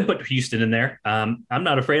 I'll go ahead and put Houston in there. I'm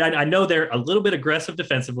not afraid. I know they're a little bit aggressive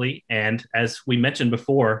defensively. And as we mentioned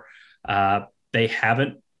before, they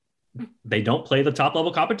don't play the top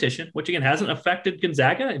level competition, which again hasn't affected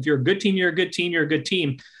Gonzaga. If you're a good team, you're a good team, you're a good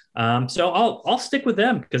team. So I'll stick with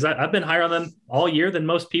them because I've been higher on them all year than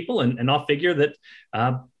most people. And I'll figure that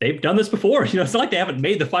they've done this before. It's not like they haven't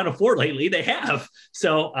made the Final Four lately. They have.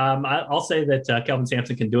 So I'll say that Kelvin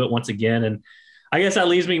Sampson can do it once again. And I guess that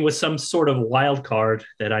leaves me with some sort of wild card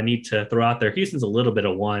that I need to throw out there. Houston's a little bit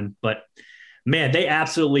of one, but man, they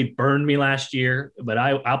absolutely burned me last year, but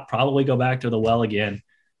I'll probably go back to the well again.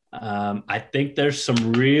 I think there's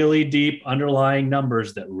some really deep underlying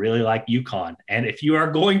numbers that really like UConn. And if you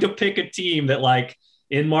are going to pick a team that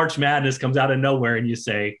in March Madness comes out of nowhere and you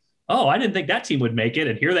say, oh, I didn't think that team would make it,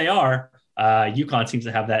 and here they are, UConn seems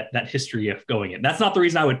to have that history of going in. That's not the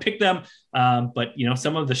reason I would pick them. But,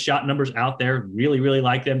 some of the shot numbers out there really, really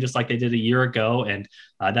like them, just like they did a year ago. And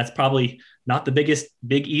that's probably not the biggest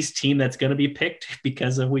Big East team that's going to be picked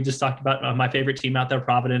because we just talked about my favorite team out there,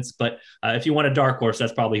 Providence. But if you want a dark horse,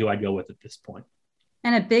 that's probably who I'd go with at this point.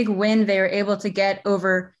 And a big win they were able to get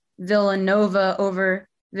over Villanova over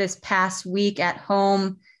this past week at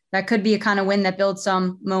home. That could be a kind of win that builds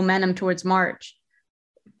some momentum towards March.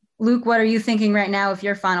 Luke, what are you thinking right now with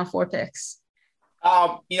your Final Four picks?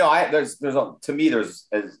 There's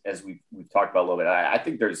as we've talked about a little bit. I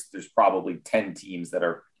think there's probably 10 teams that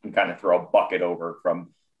can kind of throw a bucket over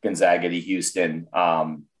from Gonzaga to Houston.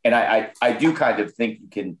 And I do kind of think you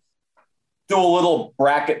can do a little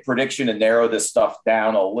bracket prediction and narrow this stuff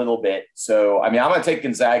down a little bit. So, I'm going to take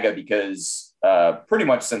Gonzaga because pretty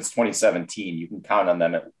much since 2017, you can count on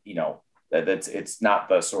them. It's not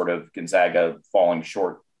the sort of Gonzaga falling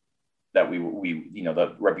short that we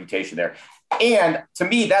the reputation there. And to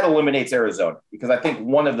me, that eliminates Arizona because I think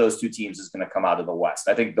one of those two teams is going to come out of the West.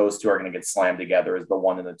 I think those two are going to get slammed together as the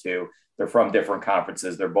 1 and the 2. They're from different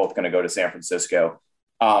conferences. They're both going to go to San Francisco.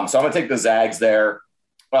 So I'm going to take the Zags there.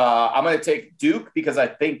 I'm going to take Duke because I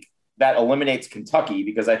think that eliminates Kentucky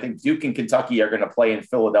because I think Duke and Kentucky are going to play in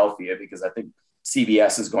Philadelphia because I think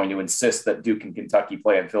CBS is going to insist that Duke and Kentucky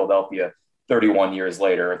play in Philadelphia 31 years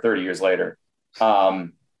later or 30 years later.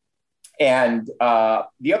 And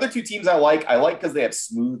the other two teams I like because they have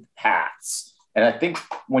smooth paths. And I think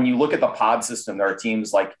when you look at the pod system, there are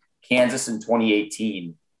teams like Kansas in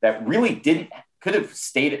 2018 that really could have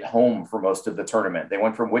stayed at home for most of the tournament. They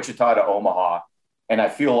went from Wichita to Omaha. And I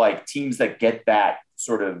feel like teams that get that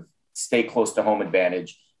sort of stay close to home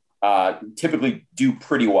advantage typically do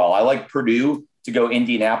pretty well. I like Purdue to go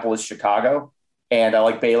Indianapolis, Chicago, and I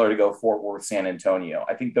like Baylor to go Fort Worth, San Antonio.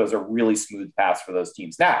 I think those are really smooth paths for those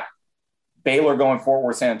teams. Now, Baylor going Fort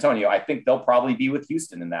Worth, San Antonio, I think they'll probably be with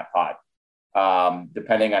Houston in that pod,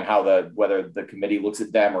 depending on whether the committee looks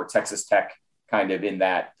at them or Texas Tech kind of in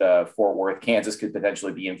that Fort Worth. Kansas could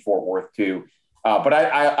potentially be in Fort Worth too. But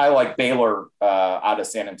I like Baylor out of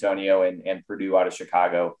San Antonio and Purdue out of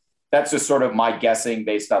Chicago. That's just sort of my guessing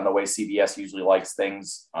based on the way CBS usually likes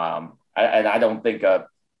things. I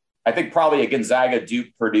think probably a Gonzaga, Duke,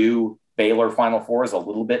 Purdue, Baylor Final Four is a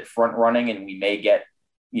little bit front running, and we may get,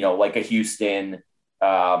 like a Houston,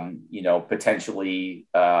 potentially,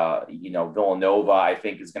 Villanova, I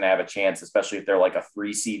think is going to have a chance, especially if they're like a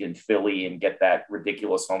 3 seed in Philly and get that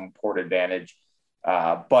ridiculous home court advantage.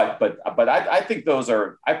 But I think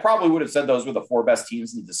I probably would have said those were the 4 best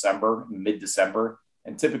teams in mid-December.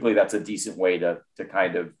 And typically that's a decent way to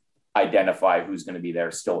kind of identify who's going to be there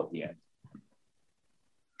still at the end.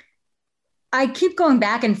 I keep going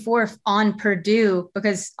back and forth on Purdue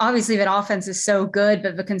because obviously that offense is so good,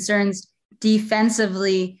 but the concerns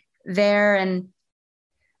defensively there and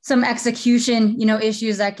some execution,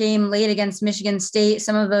 issues that game late against Michigan State.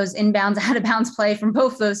 Some of those inbounds, out of bounds play from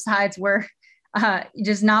both those sides were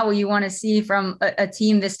just not what you want to see from a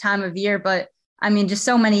team this time of year. But just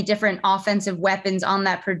so many different offensive weapons on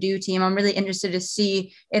that Purdue team. I'm really interested to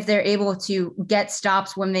see if they're able to get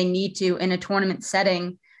stops when they need to in a tournament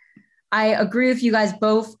setting. I agree with you guys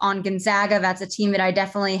both on Gonzaga. That's a team that I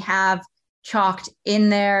definitely have chalked in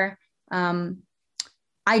there. I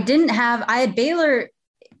had Baylor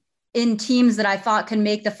in teams that I thought could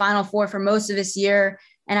make the Final Four for most of this year.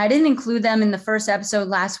 And I didn't include them in the first episode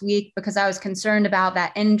last week because I was concerned about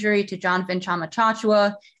that injury to Jonathan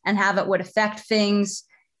Chama and how it would affect things.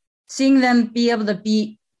 Seeing them be able to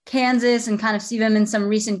beat Kansas and kind of see them in some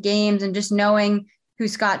recent games and just knowing who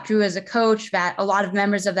Scott drew as a coach, that a lot of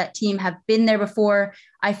members of that team have been there before.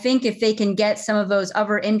 I think if they can get some of those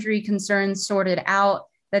other injury concerns sorted out,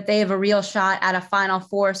 that they have a real shot at a Final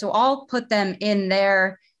Four. So I'll put them in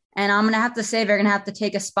there. And I'm going to have to say they're going to have to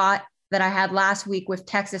take a spot that I had last week with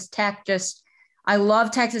Texas Tech. I love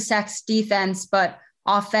Texas Tech's defense, but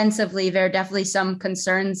offensively, there are definitely some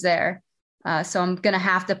concerns there. So I'm going to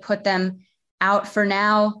have to put them out for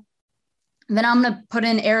now. And then I'm going to put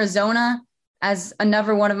in Arizona as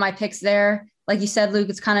another one of my picks there. Like you said, Luke,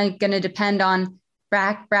 it's kind of going to depend on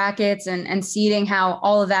brackets and seeding, how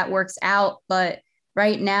all of that works out. But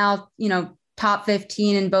right now, top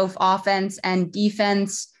 15 in both offense and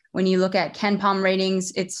defense. When you look at KenPom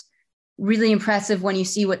ratings, it's really impressive when you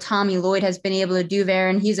see what Tommy Lloyd has been able to do there.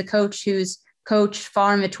 And he's a coach who's coached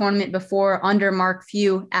far in the tournament before under Mark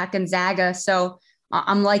Few at Gonzaga. So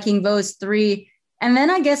I'm liking those 3. And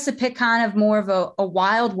then I guess to pick kind of more of a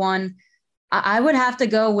wild one, I would have to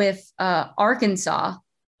go with Arkansas.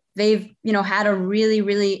 They've, had a really,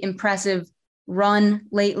 really impressive run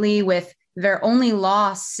lately with their only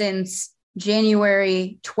loss since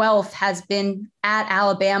January 12th has been at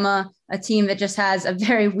Alabama, a team that just has a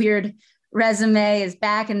very weird resume, is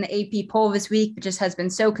back in the AP poll this week, but just has been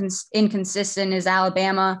so inconsistent as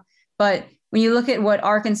Alabama. But when you look at what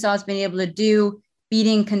Arkansas has been able to do,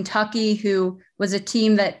 beating Kentucky, who was a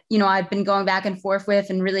team that, I've been going back and forth with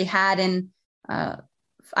and really had, and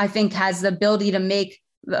I think has the ability to make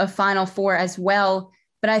a Final Four as well.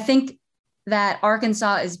 But I think that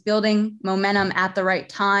Arkansas is building momentum at the right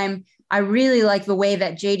time. I really like the way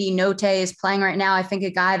that JD Note is playing right now. I think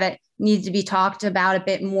a guy that needs to be talked about a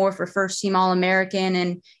bit more for first team All-American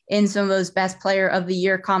and in some of those best player of the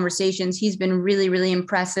year conversations. He's been really, really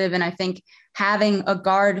impressive. And I think having a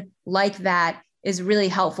guard like that is really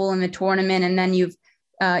helpful in the tournament. And then you've,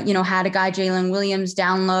 had a guy, Jalen Williams,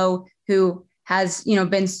 down low, who has,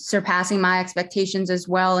 been surpassing my expectations as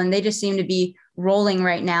well. And they just seem to be rolling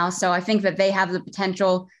right now. So I think that they have the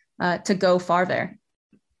potential to go farther.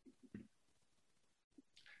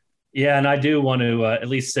 Yeah, and I do want to at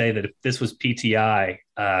least say that if this was PTI,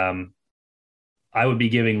 I would be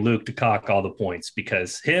giving Luke DeCock all the points,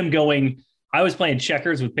 because I was playing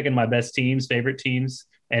checkers with picking my best teams, favorite teams,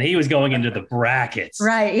 and he was going into the brackets.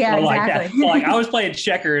 Right, yeah, so exactly. I was playing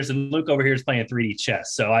checkers and Luke over here is playing 3D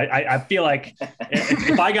chess. So I feel like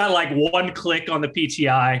if I got like one click on the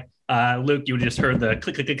PTI, Luke, you would just heard the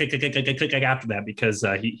click after that, because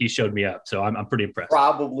he showed me up. So I'm pretty impressed.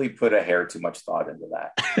 Probably put a hair too much thought into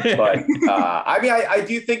that. But I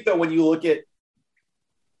do think that when you look at,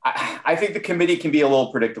 I think the committee can be a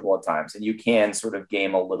little predictable at times, and you can sort of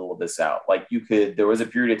game a little of this out. Like there was a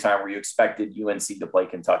period of time where you expected UNC to play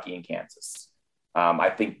Kentucky and Kansas. I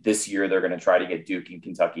think this year they're going to try to get Duke and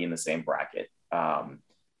Kentucky in the same bracket. And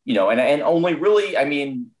only really,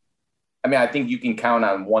 I think you can count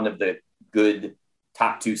on one of the good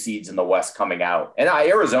top two seeds in the West coming out. And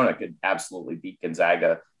Arizona could absolutely beat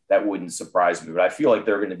Gonzaga. That wouldn't surprise me. But I feel like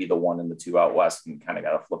they're going to be the one and the two out West, and kind of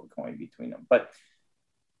got to flip a coin between them. But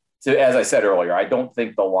so, as I said earlier, I don't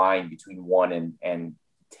think the line between 1 and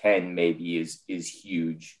 10 maybe is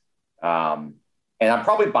huge. And I'm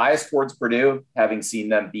probably biased towards Purdue, having seen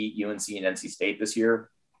them beat UNC and NC State this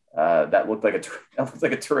year. That looked like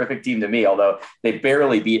a terrific team to me, although they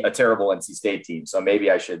barely beat a terrible NC State team. So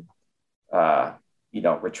maybe I should,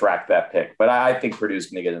 retract that pick. But I think Purdue's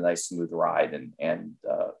going to get a nice smooth ride and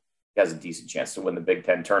has a decent chance to win the Big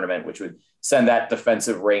Ten tournament, which would send that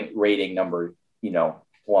defensive rating number,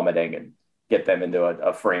 plummeting and get them into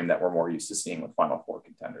a frame that we're more used to seeing with Final Four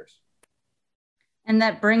contenders. And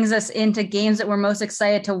that brings us into games that we're most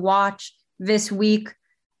excited to watch this week.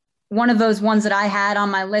 One of those ones that I had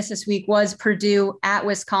on my list this week was Purdue at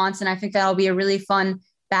Wisconsin. I think that'll be a really fun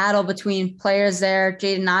battle between players there.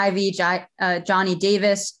 Jaden Ivey, Johnny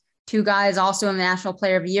Davis, two guys also in the National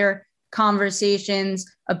Player of the Year conversations,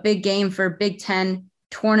 a big game for Big Ten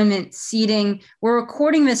tournament seeding. We're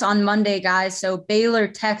recording this on Monday, guys. So Baylor,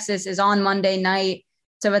 Texas is on Monday night.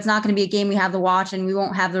 So it's not going to be a game we have to watch, and we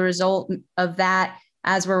won't have the result of that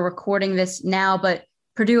as we're recording this now. But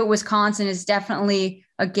Purdue at Wisconsin is definitely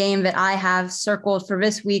a game that I have circled for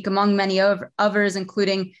this week, among many others,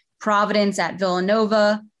 including Providence at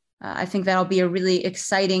Villanova. I think that'll be a really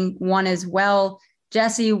exciting one as well.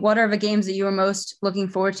 Jesse, what are the games that you are most looking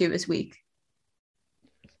forward to this week?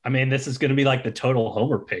 This is going to be like the total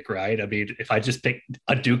homer pick, right? If I just pick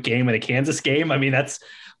a Duke game and a Kansas game,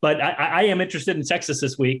 but I am interested in Texas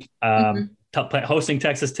this week. Hosting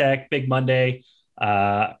Texas Tech, Big Monday.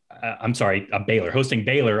 Baylor, hosting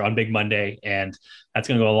Baylor on Big Monday. And that's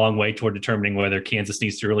going to go a long way toward determining whether Kansas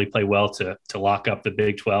needs to really play well to lock up the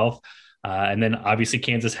Big 12. And then obviously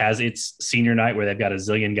Kansas has its senior night where they've got a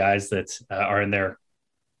zillion guys that are in their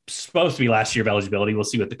supposed to be last year of eligibility. We'll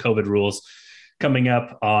see what the COVID rules coming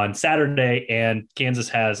up on Saturday. And Kansas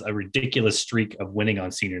has a ridiculous streak of winning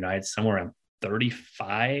on senior nights, somewhere around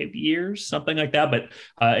 35 years, something like that. But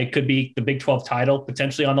it could be the Big 12 title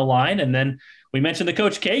potentially on the line. And then we mentioned the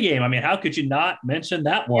Coach K game. How could you not mention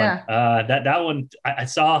that one? Yeah. That one, I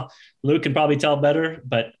saw Luke can probably tell better,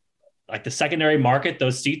 but like the secondary market,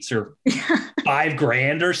 those seats are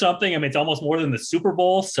 $5,000 or something. It's almost more than the Super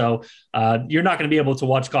Bowl. So you're not going to be able to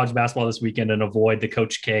watch college basketball this weekend and avoid the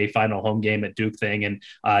Coach K final home game at Duke thing. And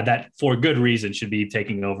that, for good reason, should be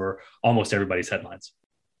taking over almost everybody's headlines.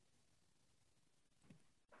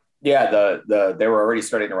 Yeah, they were already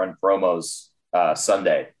starting to run promos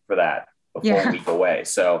Sunday for that before a week away.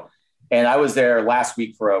 So, and I was there last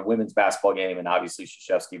week for a women's basketball game, and obviously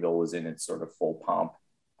Krzyzewskiville was in its sort of full pomp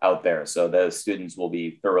out there. So the students will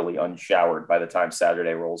be thoroughly unshowered by the time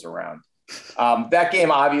Saturday rolls around. That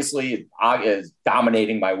game obviously is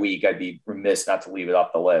dominating my week. I'd be remiss not to leave it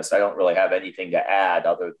off the list. I don't really have anything to add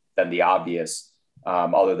other than the obvious,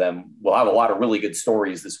 other than we'll have a lot of really good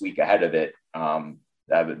stories this week ahead of it.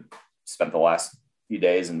 I've spent the last few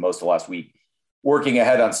days and most of last week working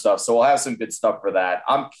ahead on stuff. So we'll have some good stuff for that.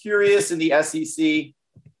 I'm curious in the SEC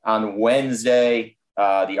on Wednesday,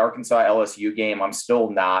 the Arkansas LSU game. I'm still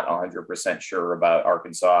not 100% sure about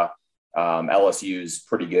Arkansas. LSU's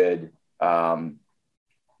pretty good.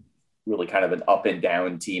 Really kind of an up and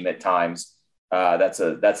down team at times. That's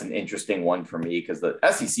an interesting one for me because the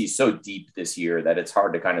SEC is so deep this year that it's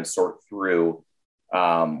hard to kind of sort through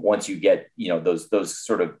once you get, those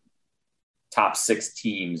sort of top 6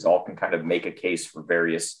 teams all can kind of make a case for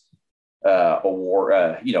various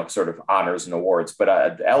award, sort of honors and awards.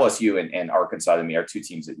 But LSU and Arkansas to me are 2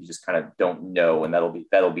 teams that you just kind of don't know, and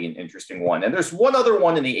that'll be an interesting one. And there's one other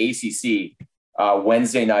one in the ACC.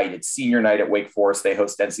 Wednesday night, it's senior night at Wake Forest. They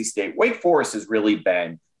host NC State. Wake Forest has really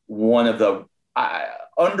been one of the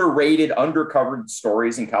underrated, undercovered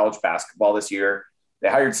stories in college basketball this year. They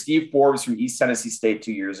hired Steve Forbes from East Tennessee State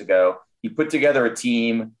 2 years ago. He put together a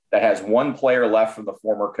team that has 1 player left from the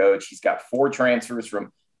former coach. He's got 4 transfers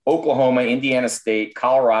from Oklahoma, Indiana State,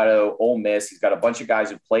 Colorado, Ole Miss. He's got a bunch of guys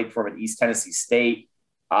who played for him at East Tennessee State.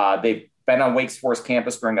 They've been on Wake Forest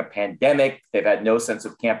campus during a pandemic. They've had no sense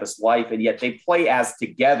of campus life, and yet they play as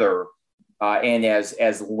together and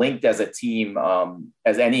as linked as a team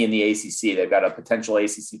as any in the ACC. They've got a potential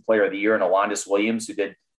ACC Player of the Year in Alondas Williams, who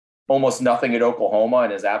did almost nothing at Oklahoma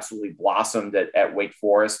and has absolutely blossomed at Wake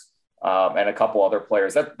Forest, and a couple other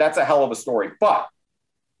players. That's a hell of a story, but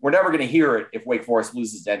we're never going to hear it if Wake Forest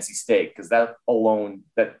loses to NC State, because that alone,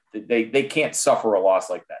 that they can't suffer a loss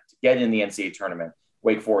like that. To get in the NCAA tournament,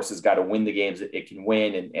 Wake Forest has got to win the games that it can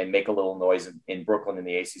win and make a little noise in Brooklyn in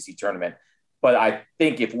the ACC tournament. But I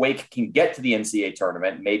think if Wake can get to the NCAA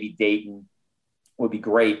tournament, maybe Dayton would be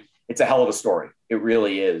great. It's a hell of a story. It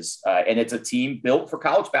really is. And it's a team built for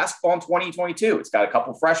college basketball in 2022. It's got a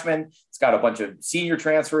couple freshmen. It's got a bunch of senior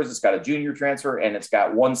transfers. It's got a junior transfer, and it's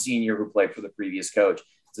got 1 senior who played for the previous coach.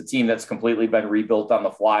 It's a team that's completely been rebuilt on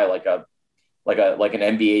the fly, like an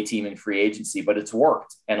NBA team in free agency, but it's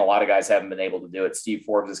worked. And a lot of guys haven't been able to do it. Steve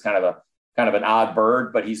Forbes is kind of an odd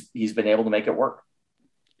bird, but he's been able to make it work.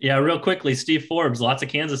 Yeah, real quickly, Steve Forbes, lots of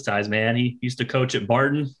Kansas ties, man. He used to coach at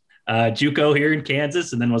Barton, JUCO here in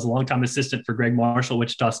Kansas, and then was a longtime assistant for Greg Marshall,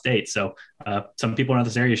 Wichita State. So some people in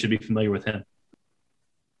this area should be familiar with him.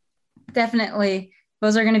 Definitely.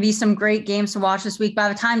 Those are going to be some great games to watch this week. By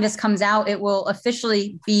the time this comes out, it will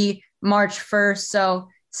officially be March 1st. So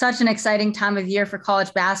such an exciting time of year for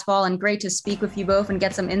college basketball, and great to speak with you both and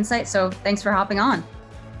get some insight. So thanks for hopping on.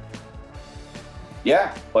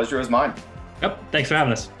 Yeah, pleasure is mine. Yep. Thanks for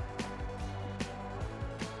having us.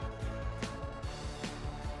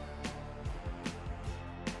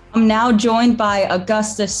 I'm now joined by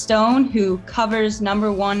Augusta Stone, who covers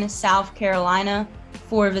 #1 South Carolina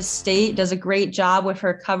for the state, does a great job with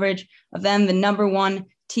her coverage of them, the #1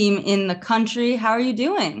 team in the country. How are you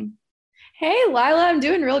doing? Hey, Lila, I'm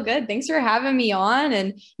doing real good. Thanks for having me on.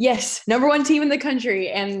 And yes, #1 team in the country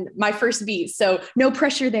and my first beat. So no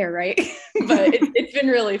pressure there, right? But it's been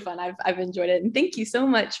really fun. I've enjoyed it. And thank you so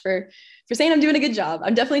much for saying I'm doing a good job.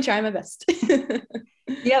 I'm definitely trying my best.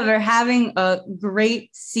 Yeah, they're having a great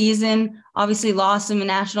season. Obviously lost in the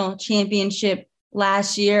national championship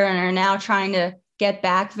last year and are now trying to get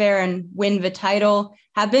back there and win the title.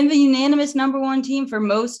 Have been the unanimous #1 team for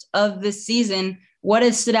most of the season. What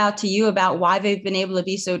has stood out to you about why they've been able to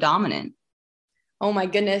be so dominant? Oh my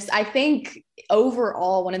goodness. I think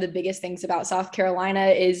overall, one of the biggest things about South Carolina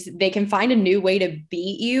is they can find a new way to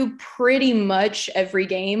beat you pretty much every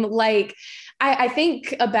game. Like, I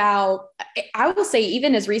think about, I will say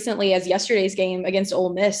even as recently as yesterday's game against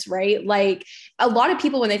Ole Miss, right? Like a lot of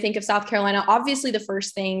people, when they think of South Carolina, obviously the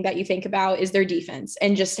first thing that you think about is their defense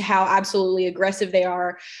and just how absolutely aggressive they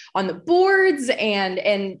are on the boards. And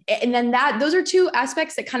then those are 2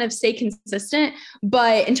 aspects that kind of stay consistent.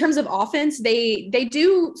 But in terms of offense, they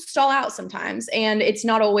do stall out sometimes. And it's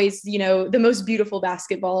not always, the most beautiful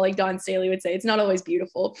basketball, like Don Staley would say. It's not always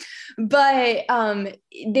beautiful. But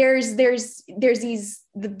there's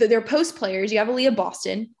their post players. You have Aaliyah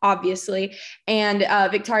Boston, obviously, and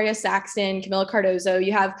Victoria Saxton, Camila Cardozo.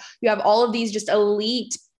 You have all of these just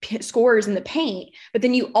elite scorers in the paint, but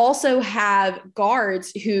then you also have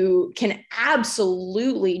guards who can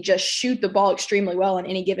absolutely just shoot the ball extremely well on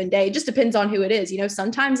any given day. It just depends on who it is.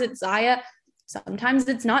 Sometimes it's Zaya, Sometimes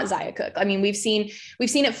it's not Zia Cook. I mean, we've seen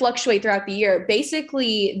it fluctuate throughout the year.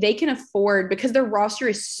 Basically, they can afford, because their roster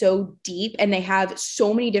is so deep and they have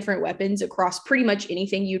so many different weapons across pretty much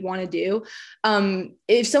anything you'd want to do.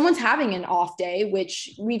 If someone's having an off day,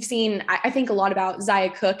 which we've seen, I think a lot about Zia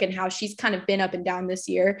Cook and how she's kind of been up and down this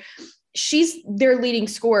year. She's their leading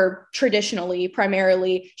scorer traditionally,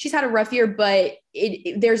 primarily. She's had a rough year, but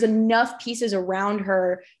there's enough pieces around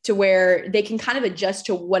her to where they can kind of adjust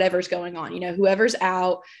to whatever's going on. Whoever's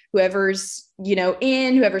out, whoever's,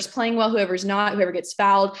 in, whoever's playing well, whoever's not, whoever gets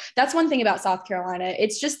fouled. That's one thing about South Carolina.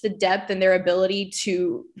 It's just the depth and their ability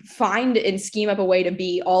to find and scheme up a way to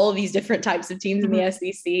beat all of these different types of teams in the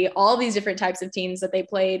SEC, all of these different types of teams that they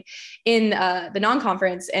played in the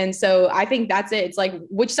non-conference. And so I think that's it. It's like,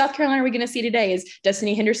 which South Carolina are we going to see today? Is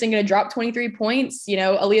Destiny Henderson going to drop 23 points?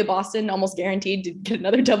 Aaliyah Boston almost guaranteed to get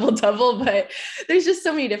another double, but there's just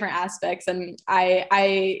so many different aspects. And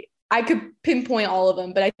I could pinpoint all of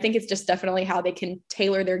them, but I think it's just definitely how they can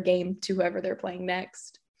tailor their game to whoever they're playing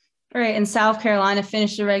next. All right. And South Carolina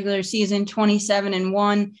finished the regular season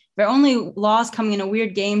 27-1. Their only loss coming in a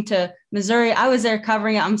weird game to Missouri. I was there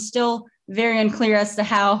covering it. I'm still very unclear as to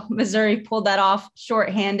how Missouri pulled that off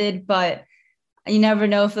shorthanded, but you never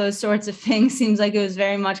know if those sorts of things. Seems like it was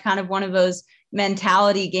very much kind of one of those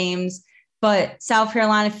mentality games. But South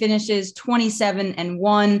Carolina finishes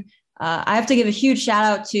 27-1. I have to give a huge shout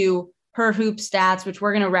out to her hoop stats, which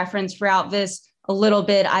we're going to reference throughout this a little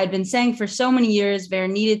bit. I've been saying for so many years, there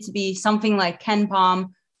needed to be something like KenPom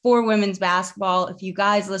for women's basketball. If you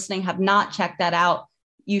guys listening have not checked that out,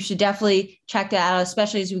 you should definitely check that out,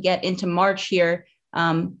 especially as we get into March here,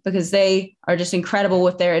 because they are just incredible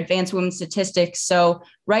with their advanced women's statistics. So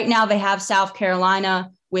right now they have South Carolina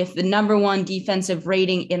with the #1 defensive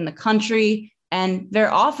rating in the country. And their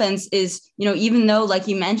offense is, even though, like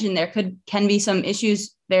you mentioned, there can be some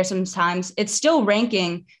issues there sometimes, it's still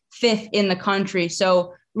ranking 5th in the country.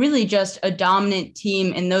 So really just a dominant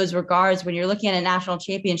team in those regards. When you're looking at a national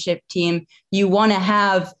championship team, you want to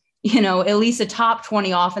have, at least a top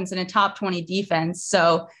 20 offense and a top 20 defense.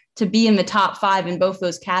 So to be in the top 5 in both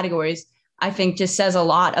those categories, I think just says a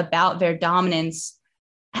lot about their dominance.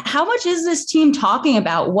 How much is this team talking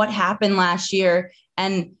about what happened last year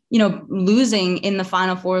and, losing in the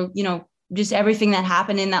Final Four, just everything that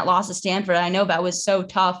happened in that loss to Stanford? I know that was so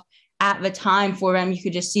tough at the time for them. You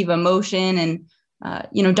could just see the emotion.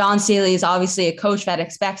 And, Dawn Staley is obviously a coach that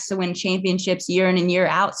expects to win championships year in and year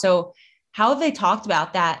out. So how have they talked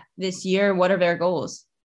about that this year? What are their goals?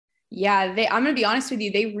 Yeah, I'm going to be honest with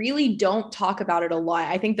you. They really don't talk about it a lot.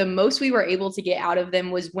 I think the most we were able to get out of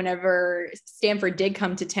them was whenever Stanford did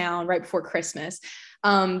come to town right before Christmas.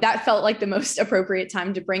 That felt like the most appropriate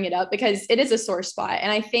time to bring it up because it is a sore spot.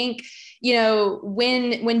 And I think,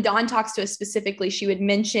 when Dawn talks to us specifically, she would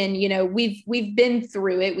mention, we've been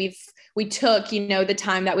through it. We took, the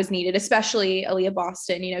time that was needed, especially Aaliyah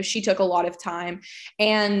Boston, she took a lot of time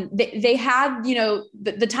and they had,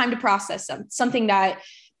 the time to process something that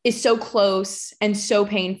is so close and so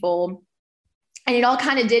painful. And it all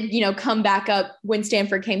kind of did, come back up when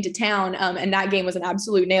Stanford came to town. And that game was an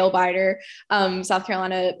absolute nail biter. South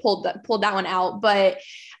Carolina pulled that one out. But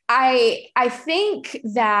I think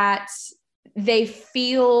that they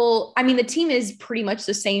feel, the team is pretty much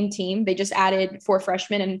the same team. They just added 4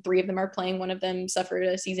 freshmen and 3 of them are playing. One of them suffered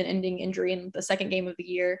a season-ending injury in the second game of the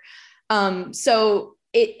year. So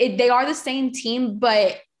they are the same team,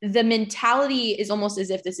 but the mentality is almost as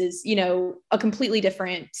if this is, a completely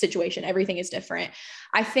different situation. Everything is different.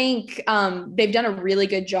 I think they've done a really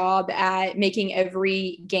good job at making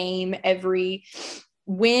every game, every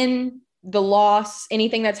win, the loss,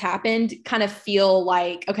 anything that's happened kind of feel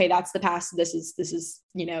like, okay, that's the past. This is,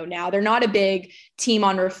 now they're not a big team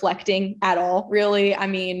on reflecting at all, really.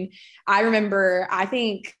 I remember, I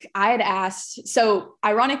think I had asked, so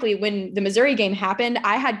ironically, when the Missouri game happened,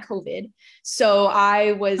 I had COVID. So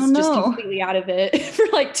I was just completely out of it for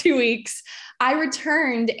like 2 weeks. I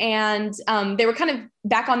returned and they were kind of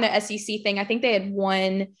back on the SEC thing. I think they had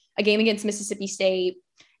won a game against Mississippi State.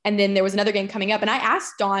 And then there was another game coming up and I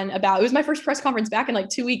asked Dawn it was my first press conference back in like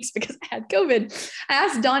 2 weeks because I had COVID. I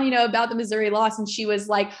asked Dawn, about the Missouri loss and she was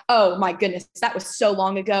like, oh my goodness, that was so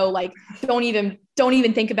long ago. Like, don't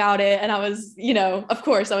even think about it. And I was, of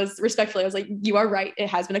course I was respectfully, I was like, you are right. It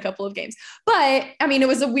has been a couple of games, but it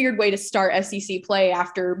was a weird way to start SEC play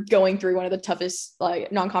after going through one of the toughest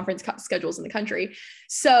non-conference schedules in the country.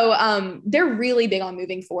 So they're really big on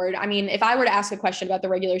moving forward. If I were to ask a question about the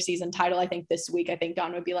regular season title, I think this week,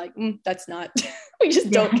 Dawn would be like, that's not, we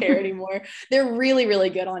just don't care anymore. They're really, really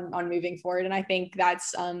good on moving forward. And I think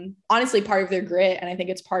that's honestly part of their grit. And I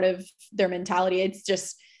think it's part of their mentality. It's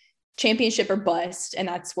just, championship or bust. And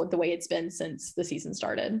that's the way it's been since the season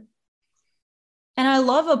started. And I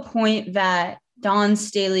love a point that Dawn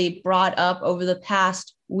Staley brought up over the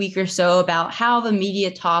past week or so about how the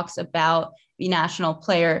media talks about the National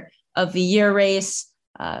Player of the Year race.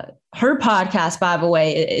 Her podcast, by the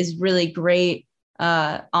way, is really great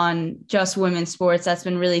on Just Women's Sports. That's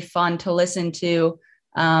been really fun to listen to.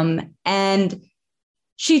 And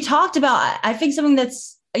she talked about, I think, something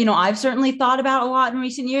that's, I've certainly thought about a lot in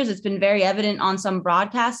recent years. It's been very evident on some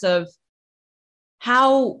broadcasts of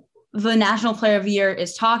how the National Player of the Year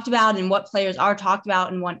is talked about and what players are talked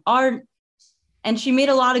about and what aren't. And she made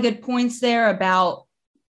a lot of good points there about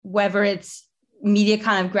whether it's media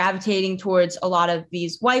kind of gravitating towards a lot of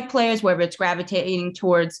these white players, whether it's gravitating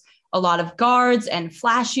towards a lot of guards and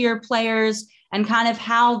flashier players, and kind of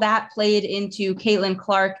how that played into Caitlin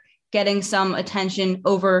Clark getting some attention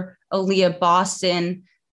over Aaliyah Boston.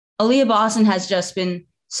 Aaliyah Boston has just been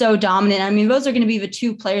so dominant. I mean, those are going to be the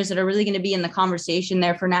two players that are really going to be in the conversation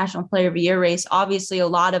there for National Player of the Year race. Obviously, a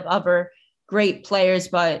lot of other great players,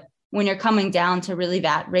 but when you're coming down to really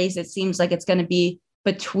that race, it seems like it's going to be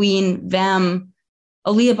between them.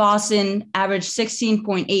 Aaliyah Boston averaged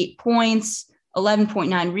 16.8 points,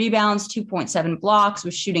 11.9 rebounds, 2.7 blocks,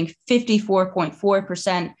 was shooting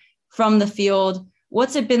 54.4% from the field.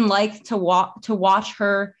 What's it been like to watch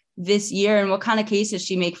her this year, and what kind of case does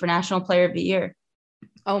she make for National Player of the Year?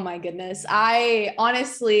 Oh my goodness. I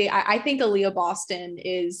think Aaliyah Boston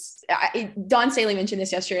is, Dawn Staley mentioned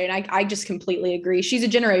this yesterday, and I just completely agree. She's a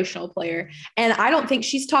generational player, and I don't think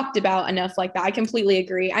she's talked about enough like that. I completely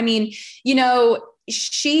agree. I mean,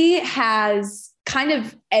 she has kind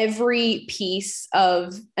of every piece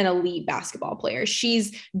of an elite basketball player.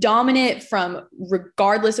 She's dominant from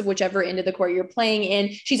regardless of whichever end of the court you're playing in.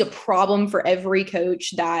 She's a problem for every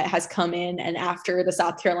coach that has come in. And after the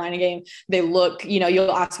South Carolina game, they look,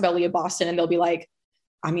 you'll ask about Aaliyah Boston and they'll be like,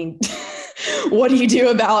 I mean, what do you do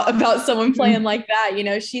about someone playing like that?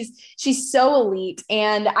 She's so elite.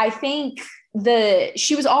 And I think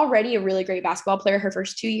she was already a really great basketball player her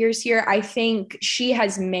first 2 years here. I think she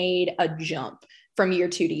has made a jump from year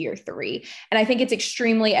 2 to year 3. And I think it's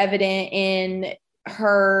extremely evident in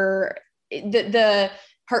her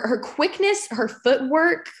quickness, her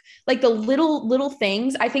footwork, like the little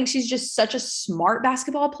things. I think she's just such a smart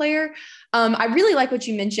basketball player. I really like what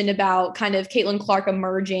you mentioned about kind of Caitlin Clark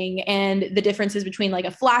emerging and the differences between like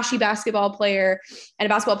a flashy basketball player and a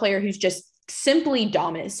basketball player who's just simply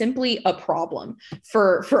dominant, simply a problem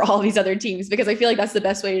for all these other teams, because I feel like that's the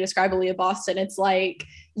best way to describe Aaliyah Boston. It's like,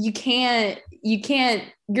 you're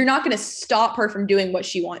not going to stop her from doing what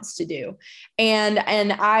she wants to do. And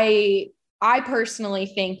I personally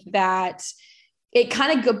think that it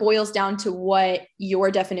kind of boils down to what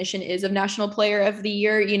your definition is of National Player of the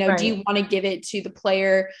Year. Right. Do you want to give it to the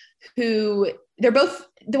player who they're both,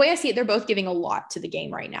 the way I see it, they're both giving a lot to the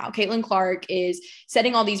game right now. Caitlin Clark is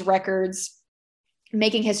setting all these records,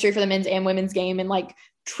 making history for the men's and women's game, and like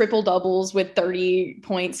triple doubles with 30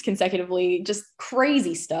 points consecutively, just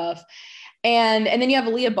crazy stuff. And then you have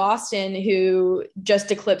Aaliyah Boston, who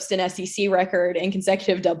just eclipsed an SEC record in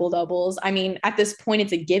consecutive double doubles. I mean, at this point,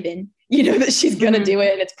 it's a given, that she's going to do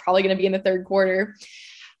it, and it's probably going to be in the third quarter.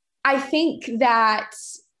 I think that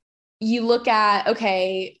you look at,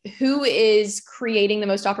 okay, who is creating the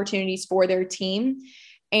most opportunities for their team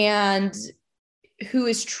and who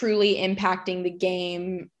is truly impacting the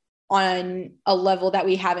game on a level that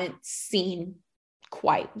we haven't seen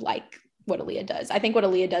quite like what Aaliyah does. I think what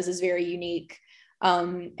Aaliyah does is very unique.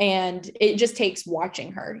 And it just takes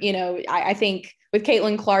watching her. I think with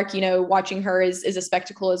Caitlin Clark, watching her is a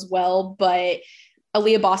spectacle as well, but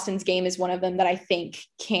Aaliyah Boston's game is one of them that I think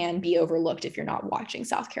can be overlooked if you're not watching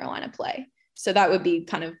South Carolina play. So that would be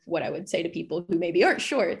kind of what I would say to people who maybe aren't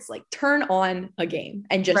sure. It's like, turn on a game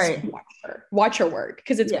and just watch her work,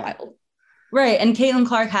 because it's wild. Right. And Caitlin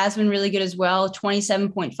Clark has been really good as well.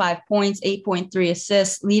 27.5 points, 8.3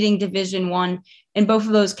 assists, leading Division I in both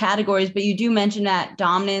of those categories. But you do mention that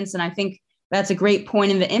dominance, and I think that's a great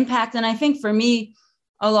point in the impact. And I think for me,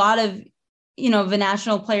 a lot of, the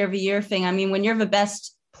National Player of the Year thing, I mean, when you're the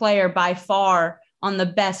best player by far on the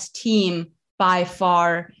best team by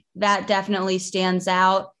far, that definitely stands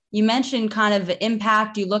out. You mentioned kind of the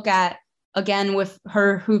impact. You look at, again, with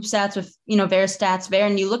her hoop stats, with, their stats there,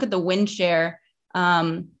 and you look at the win share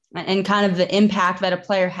and kind of the impact that a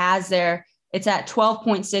player has there. It's at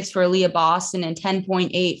 12.6 for Aaliyah Boston and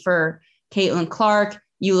 10.8 for Caitlin Clark.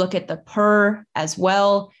 You look at the PER as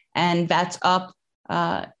well, and that's up,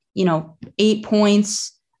 8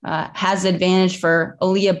 points, has advantage for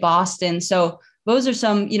Aaliyah Boston. So those are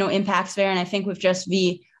some, impacts there. And I think with just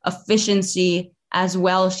the efficiency as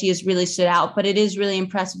well. She has really stood out, but it is really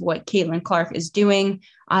impressive what Caitlin Clark is doing.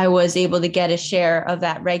 I was able to get a share of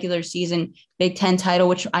that regular season Big Ten title,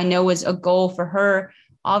 which I know was a goal for her.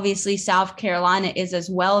 Obviously, South Carolina is as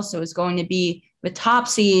well, so it's going to be the top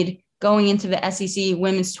seed going into the SEC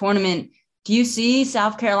women's tournament. Do you see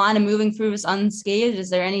South Carolina moving through this unscathed? Is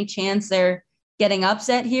there any chance they're getting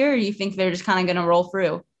upset here, or do you think they're just kind of going to roll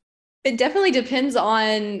through? It definitely depends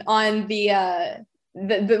on the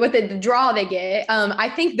draw they get. I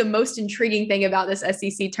think the most intriguing thing about this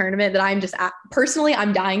SEC tournament that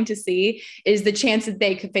I'm dying to see is the chance that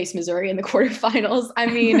they could face Missouri in the quarterfinals. I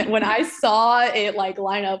mean, when I saw it like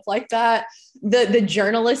line up like that, the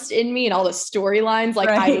journalist in me and all the storylines, like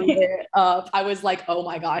right. I lit up. I was like, oh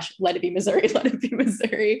my gosh, let it be Missouri, let it be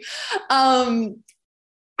Missouri.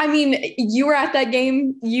 I mean, you were at that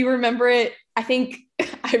game, you remember it. I think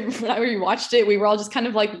when I rewatched it, we were all just kind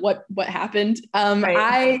of like, what happened? Right.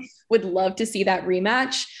 I would love to see that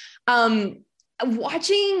rematch.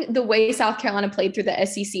 Watching the way South Carolina played through the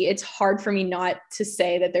SEC, it's hard for me not to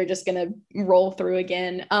say that they're just going to roll through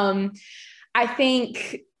again. I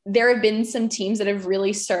think there have been some teams that have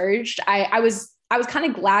really surged. I was kind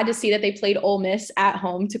of glad to see that they played Ole Miss at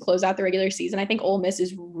home to close out the regular season. I think Ole Miss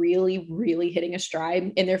is really, really hitting a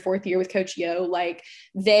stride in their fourth year with Coach Yo. Like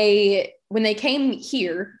when they came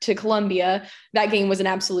here to Columbia, that game was an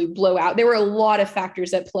absolute blowout. There were a lot of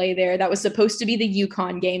factors at play there. That was supposed to be the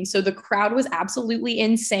UConn game. So the crowd was absolutely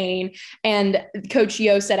insane. And Coach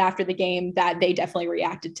Yo said after the game that they definitely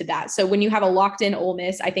reacted to that. So when you have a locked in Ole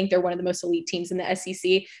Miss, I think they're one of the most elite teams in the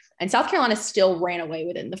SEC. And South Carolina still ran away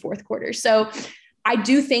within the fourth quarter. So I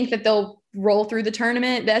do think that they'll roll through the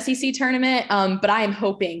tournament, the SEC tournament. But I am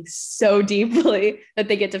hoping so deeply that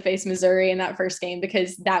they get to face Missouri in that first game,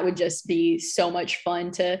 because that would just be so much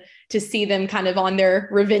fun to see them kind of on their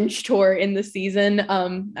revenge tour in the season.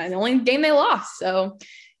 And the only game they lost. So,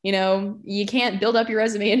 you can't build up your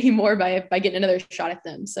resume anymore by getting another shot at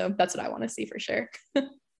them. So that's what I want to see for sure.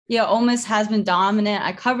 Yeah, Ole Miss has been dominant.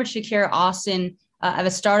 I covered Shakira Austin at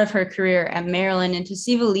the start of her career at Maryland, and to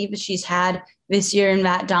see the leap that she's had this year in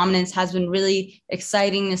that dominance has been really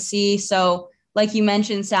exciting to see. So like you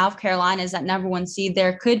mentioned, South Carolina is that number one seed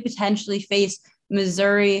there, could potentially face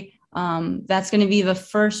Missouri. That's going to be the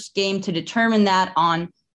first game to determine that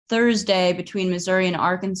on Thursday between Missouri and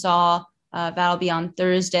Arkansas. That'll be on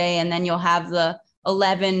Thursday. And then you'll have the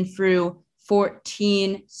 11 through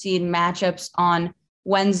 14 seed matchups on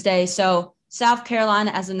Wednesday. So South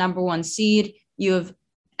Carolina as the number one seed. You have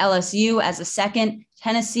LSU as a second.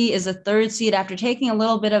 Tennessee is a third seed after taking a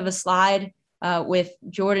little bit of a slide with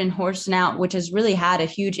Jordan Horston out, which has really had a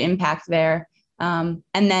huge impact there. And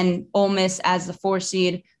then Ole Miss as the 4th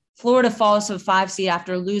seed. Florida falls to the 5 seed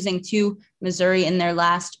after losing to Missouri in their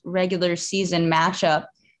last regular season matchup.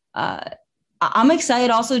 I'm excited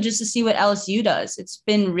also just to see what LSU does. It's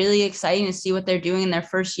been really exciting to see what they're doing in their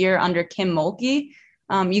first year under Kim Mulkey.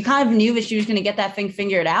 You kind of knew that she was going to get that thing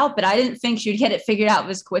figured out, but I didn't think she'd get it figured out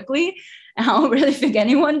this quickly. I don't really think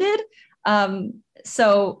anyone did.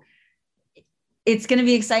 So it's going to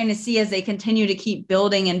be exciting to see as they continue to keep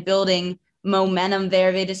building momentum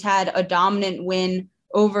there. They just had a dominant win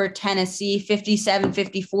over Tennessee,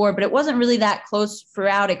 57-54, but it wasn't really that close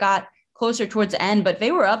throughout. It got closer towards the end, but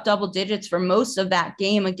they were up double digits for most of that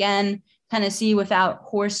game. Again, Tennessee without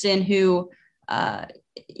Horston, who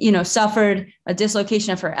suffered a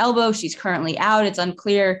dislocation of her elbow. She's currently out. It's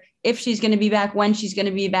unclear if she's going to be back, when she's going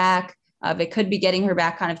to be back. They could be getting her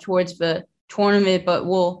back kind of towards the tournament, but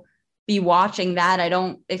we'll be watching that. I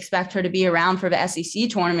don't expect her to be around for the SEC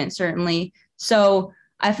tournament, certainly. So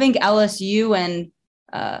I think LSU and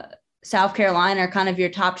South Carolina are kind of your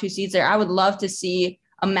top 2 seeds there. I would love to see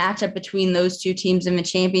a matchup between those 2 teams in the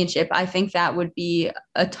championship. I think that would be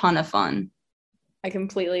a ton of fun. I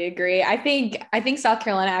completely agree. I think South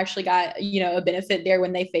Carolina actually got, a benefit there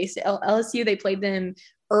when they faced LSU. They played them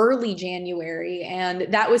early January.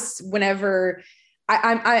 And that was whenever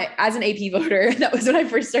I as an AP voter, that was when I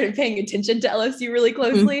first started paying attention to LSU really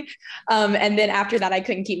closely. And then after that, I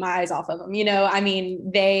couldn't keep my eyes off of them.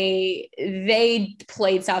 They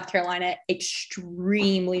played South Carolina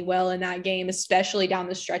extremely well in that game, especially down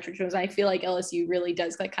the stretch, which was, I feel like LSU really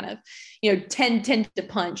does like kind of, tend to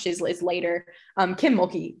punch is later. Kim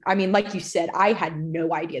Mulkey, like you said, I had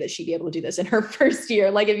no idea that she'd be able to do this in her first year.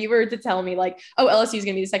 Like if you were to tell me like, oh, LSU is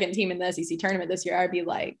going to be the second team in the SEC tournament this year, I'd be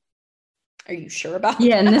like, are you sure about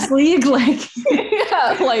that? In this league, like,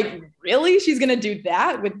 yeah, like really, she's gonna do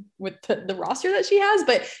that with the roster that she has?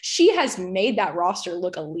 But she has made that roster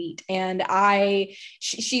look elite, and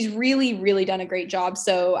she's really, really done a great job.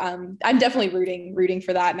 So I'm definitely rooting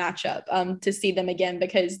for that matchup to see them again,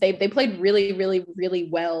 because they played really, really, really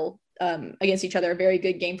well against each other. A very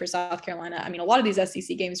good game for South Carolina. I mean, a lot of these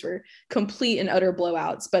SEC games were complete and utter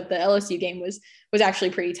blowouts, but the LSU game was actually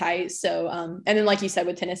pretty tight. So, and then like you said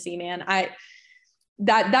with Tennessee, man,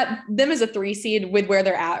 that them as a 3 seed with where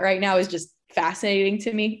they're at right now is just fascinating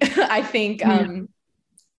to me. I think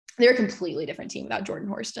they're a completely different team without Jordan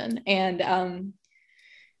Horston. And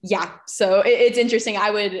yeah, so it's interesting.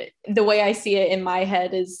 The way I see it in my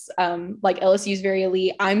head is like LSU is very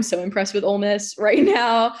elite. I'm so impressed with Ole Miss right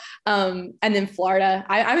now. And then Florida,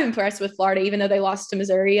 I'm impressed with Florida, even though they lost to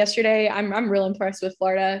Missouri yesterday. I'm real impressed with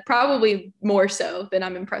Florida, probably more so than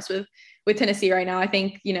I'm impressed with Tennessee right now. I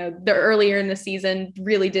think, the earlier in the season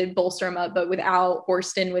really did bolster them up, but without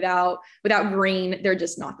Horston, without Green, they're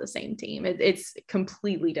just not the same team. It's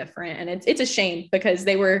completely different. And it's a shame, because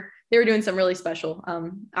they were doing some really special.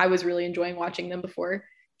 I was really enjoying watching them before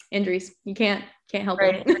injuries. You can't help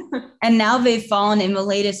it. And now they've fallen in the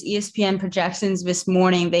latest ESPN projections this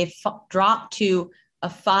morning. They've dropped to a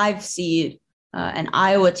 5 seed, and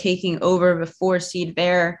Iowa taking over the 4 seed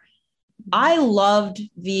there. I loved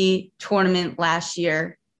the tournament last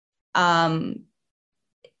year.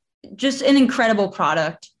 Just an incredible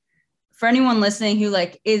product. For anyone listening who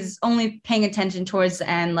is only paying attention towards the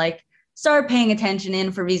end, start paying attention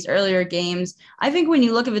in for these earlier games. I think when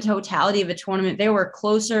you look at the totality of the tournament, they were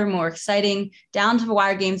closer, more exciting, down to the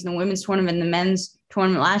wire games in the women's tournament and the men's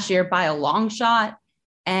tournament last year by a long shot.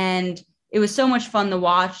 And it was so much fun to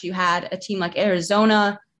watch. You had a team like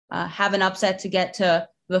Arizona have an upset to get to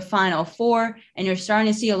the Final Four, and you're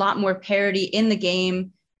starting to see a lot more parity in the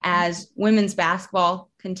game as women's basketball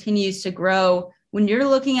continues to grow. When you're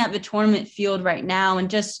looking at the tournament field right now, and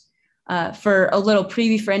just for a little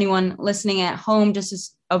preview for anyone listening at home,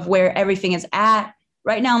 just of where everything is at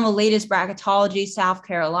right now in the latest bracketology, South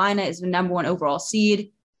Carolina is the number 1 overall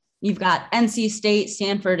seed. You've got NC State,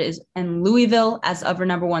 Stanford and Louisville as other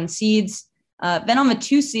number 1 seeds. Then on the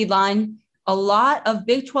 2 seed line, a lot of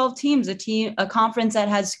Big 12 teams, a conference that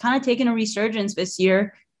has kind of taken a resurgence this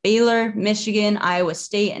year: Baylor, Michigan, Iowa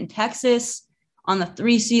State, and Texas. On the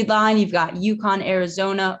 3 seed line, you've got UConn,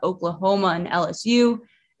 Arizona, Oklahoma, and LSU.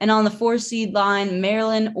 And on the 4 seed line,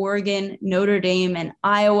 Maryland, Oregon, Notre Dame, and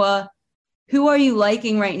Iowa. Who are you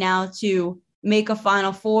liking right now to make a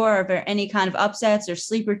Final Four? Are there any kind of upsets or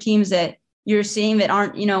sleeper teams that you're seeing that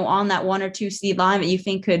aren't, on that 1 or 2 seed line that you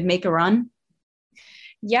think could make a run?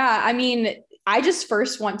 Yeah, I mean, I just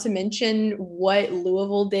first want to mention what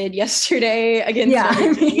Louisville did yesterday against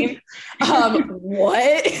Notre Dame.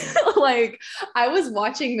 What? I was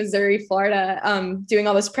watching Missouri, Florida, doing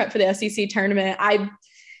all this prep for the SEC tournament.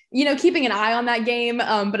 Keeping an eye on that game,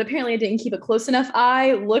 but apparently I didn't keep a close enough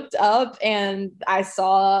eye. Looked up and I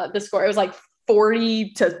saw the score. It was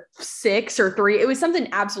 40-6 or 3. It was something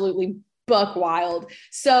absolutely buck wild.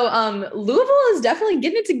 So Louisville is definitely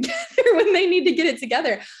getting it together when they need to get it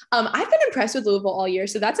together. I've been impressed with Louisville all year.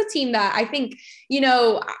 So that's a team that I think,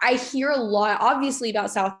 I hear a lot, obviously,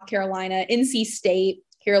 about South Carolina, NC State,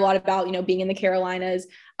 hear a lot about, being in the Carolinas,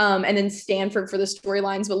 and then Stanford for the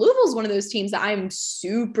storylines. But Louisville is one of those teams that I'm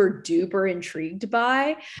super duper intrigued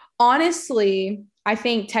by. Honestly, I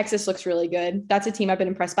think Texas looks really good. That's a team I've been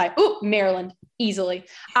impressed by. Oh, Maryland, easily.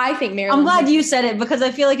 I think Maryland. I'm glad you said it, because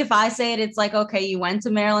I feel like if I say it, it's okay, you went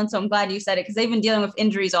to Maryland. So I'm glad you said it, because they've been dealing with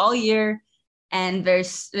injuries all year, and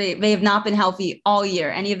they have not been healthy all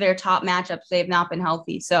year. Any of their top matchups, they have not been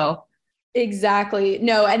healthy. So exactly.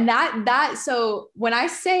 No. And so when I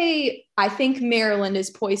say I think Maryland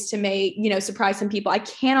is poised to make, surprise some people, I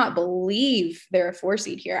cannot believe they're a 4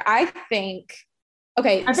 seed here. I think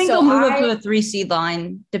they'll move up to a 3 seed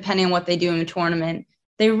line, depending on what they do in the tournament.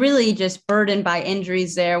 They really just burdened by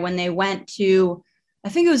injuries there when they went to, I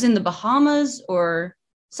think it was in the Bahamas or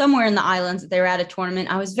somewhere in the islands that they were at a tournament.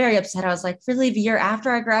 I was very upset. I was like, really, the year after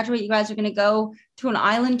I graduate, you guys are going to go to an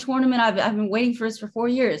island tournament? I've been waiting for this for 4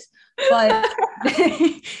 years. But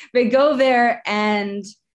they go there and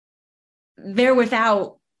they're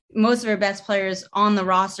without most of their best players on the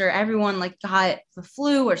roster. Everyone got the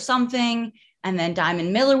flu or something. And then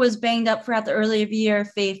Diamond Miller was banged up throughout the early of the year.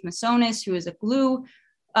 Faith Massonis, who is a glue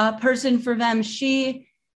person for them, she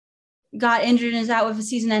got injured and is out with a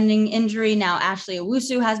season-ending injury. Now Ashley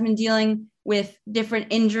Owusu has been dealing with different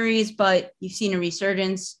injuries, but you've seen a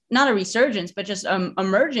resurgence, not a resurgence, but just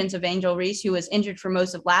emergence of Angel Reese, who was injured for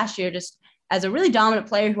most of last year, just as a really dominant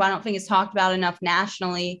player who I don't think is talked about enough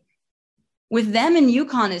nationally. with them and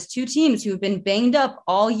UConn as two teams who have been banged up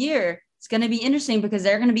all year, it's going to be interesting because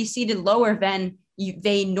they're going to be seated lower than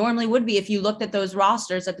they normally would be if you looked at those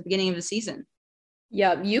rosters at the beginning of the season.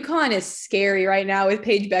 Yeah, UConn is scary right now with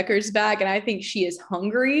Paige Beckers back, and I think she is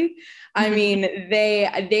hungry. I mean, they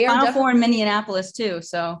are Final Four in Minneapolis too,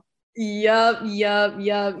 so. Yep.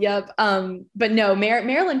 But no,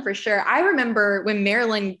 Maryland for sure. I remember when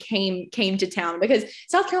Maryland came to town, because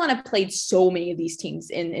South Carolina played so many of these teams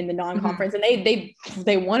in the non-conference, and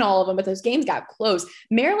they won all of them, but those games got close.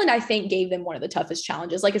 Maryland, I think, gave them one of the toughest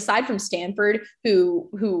challenges. Like, aside from Stanford,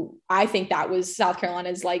 who I think that was South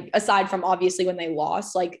Carolina's, like, aside from obviously when they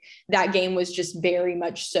lost, like, that game was just very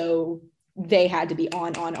much so they had to be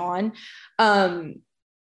on.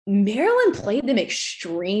 Maryland played them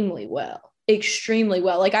extremely well.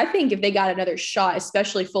 Like, I think if they got another shot,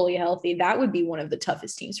 especially fully healthy, that would be one of the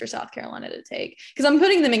toughest teams for South Carolina to take. Because I'm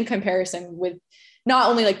putting them in comparison with not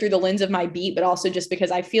only like through the lens of my beat, but also just because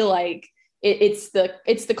I feel like it's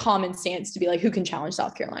the common stance to be like, who can challenge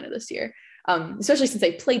South Carolina this year? Especially since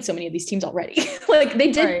they played so many of these teams already. Like,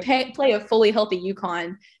 they did play a fully healthy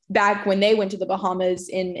UConn back when they went to the Bahamas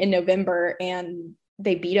in November, and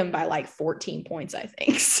they beat them by like 14 points, I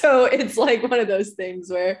think. So it's like one of those things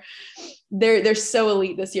where they're so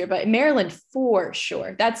elite this year. But Maryland for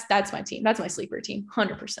sure, that's my team. That's my sleeper team,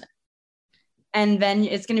 100%. And then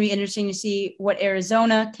it's going to be interesting to see what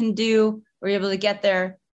Arizona can do. We're able to get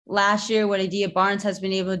there last year. What Adia Barnes has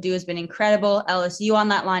been able to do has been incredible. LSU on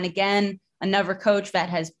that line again, another coach that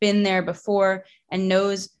has been there before and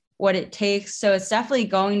knows what it takes. So it's definitely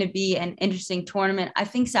going to be an interesting tournament. I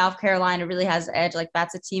think South Carolina really has the edge. Like,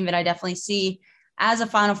 that's a team that I definitely see as a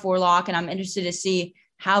Final Four lock, and I'm interested to see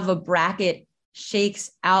how the bracket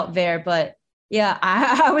shakes out there. But yeah,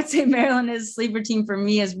 I would say Maryland is a sleeper team for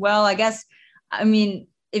me as well. I guess, I mean,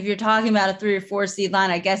 if you're talking about a 3 or 4 seed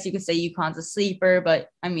line, I guess you could say UConn's a sleeper, but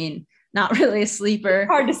I mean, not really a sleeper.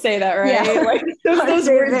 Hard to say that, right? Yeah. Like, those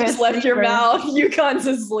words just left your mouth. UConn's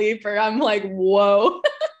a sleeper. I'm like, whoa.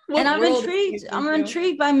 And I'm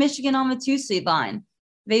intrigued by Michigan on the 2 seed line.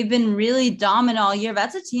 They've been really dominant all year.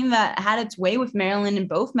 That's a team that had its way with Maryland in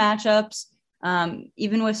both matchups,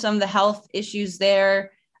 even with some of the health issues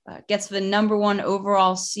there. Gets the number 1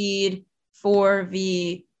 overall seed for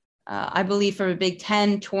the, I believe, for a Big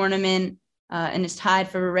Ten tournament, and is tied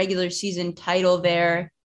for a regular season title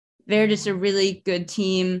there. They're just a really good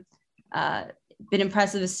team. Been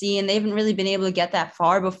impressive to see, and they haven't really been able to get that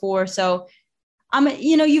far before. So,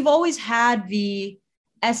 you've always had the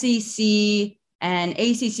SEC and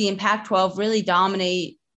ACC and Pac-12 really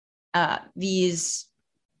dominate these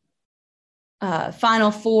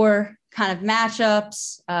Final Four kind of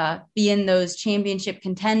matchups, being those championship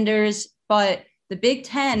contenders. But the Big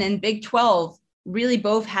Ten and Big 12 really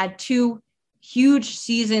both had 2 huge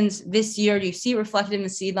seasons this year. You see it reflected in the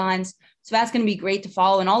seed lines. So that's going to be great to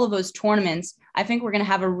follow. And all of those tournaments, I think we're going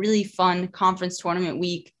to have a really fun conference tournament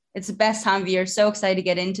week. It's the best time of year. So excited to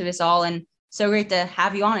get into this all, and so great to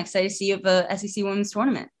have you on. Excited to see you at the SEC Women's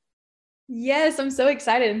Tournament. Yes, I'm so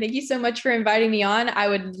excited. And thank you so much for inviting me on. I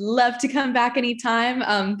would love to come back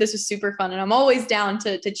anytime. This was super fun, and I'm always down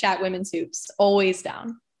to chat women's hoops. Always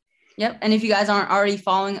down. Yep. And if you guys aren't already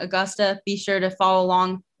following Augusta, be sure to follow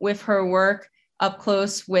along with her work up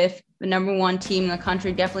close with the number 1 team in the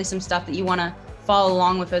country. Definitely some stuff that you want to follow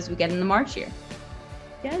along with as we get into March here.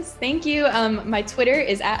 Yes, thank you. My Twitter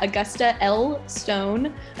is at Augusta L.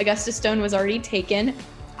 Stone. Augusta Stone was already taken.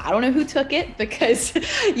 I don't know who took it, because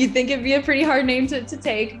you'd think it'd be a pretty hard name to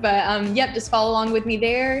take. But yep, just follow along with me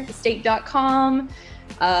there, thestate.com,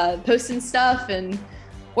 posting stuff and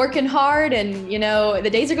working hard. And, the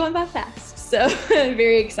days are going by fast. So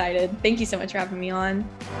very excited. Thank you so much for having me on.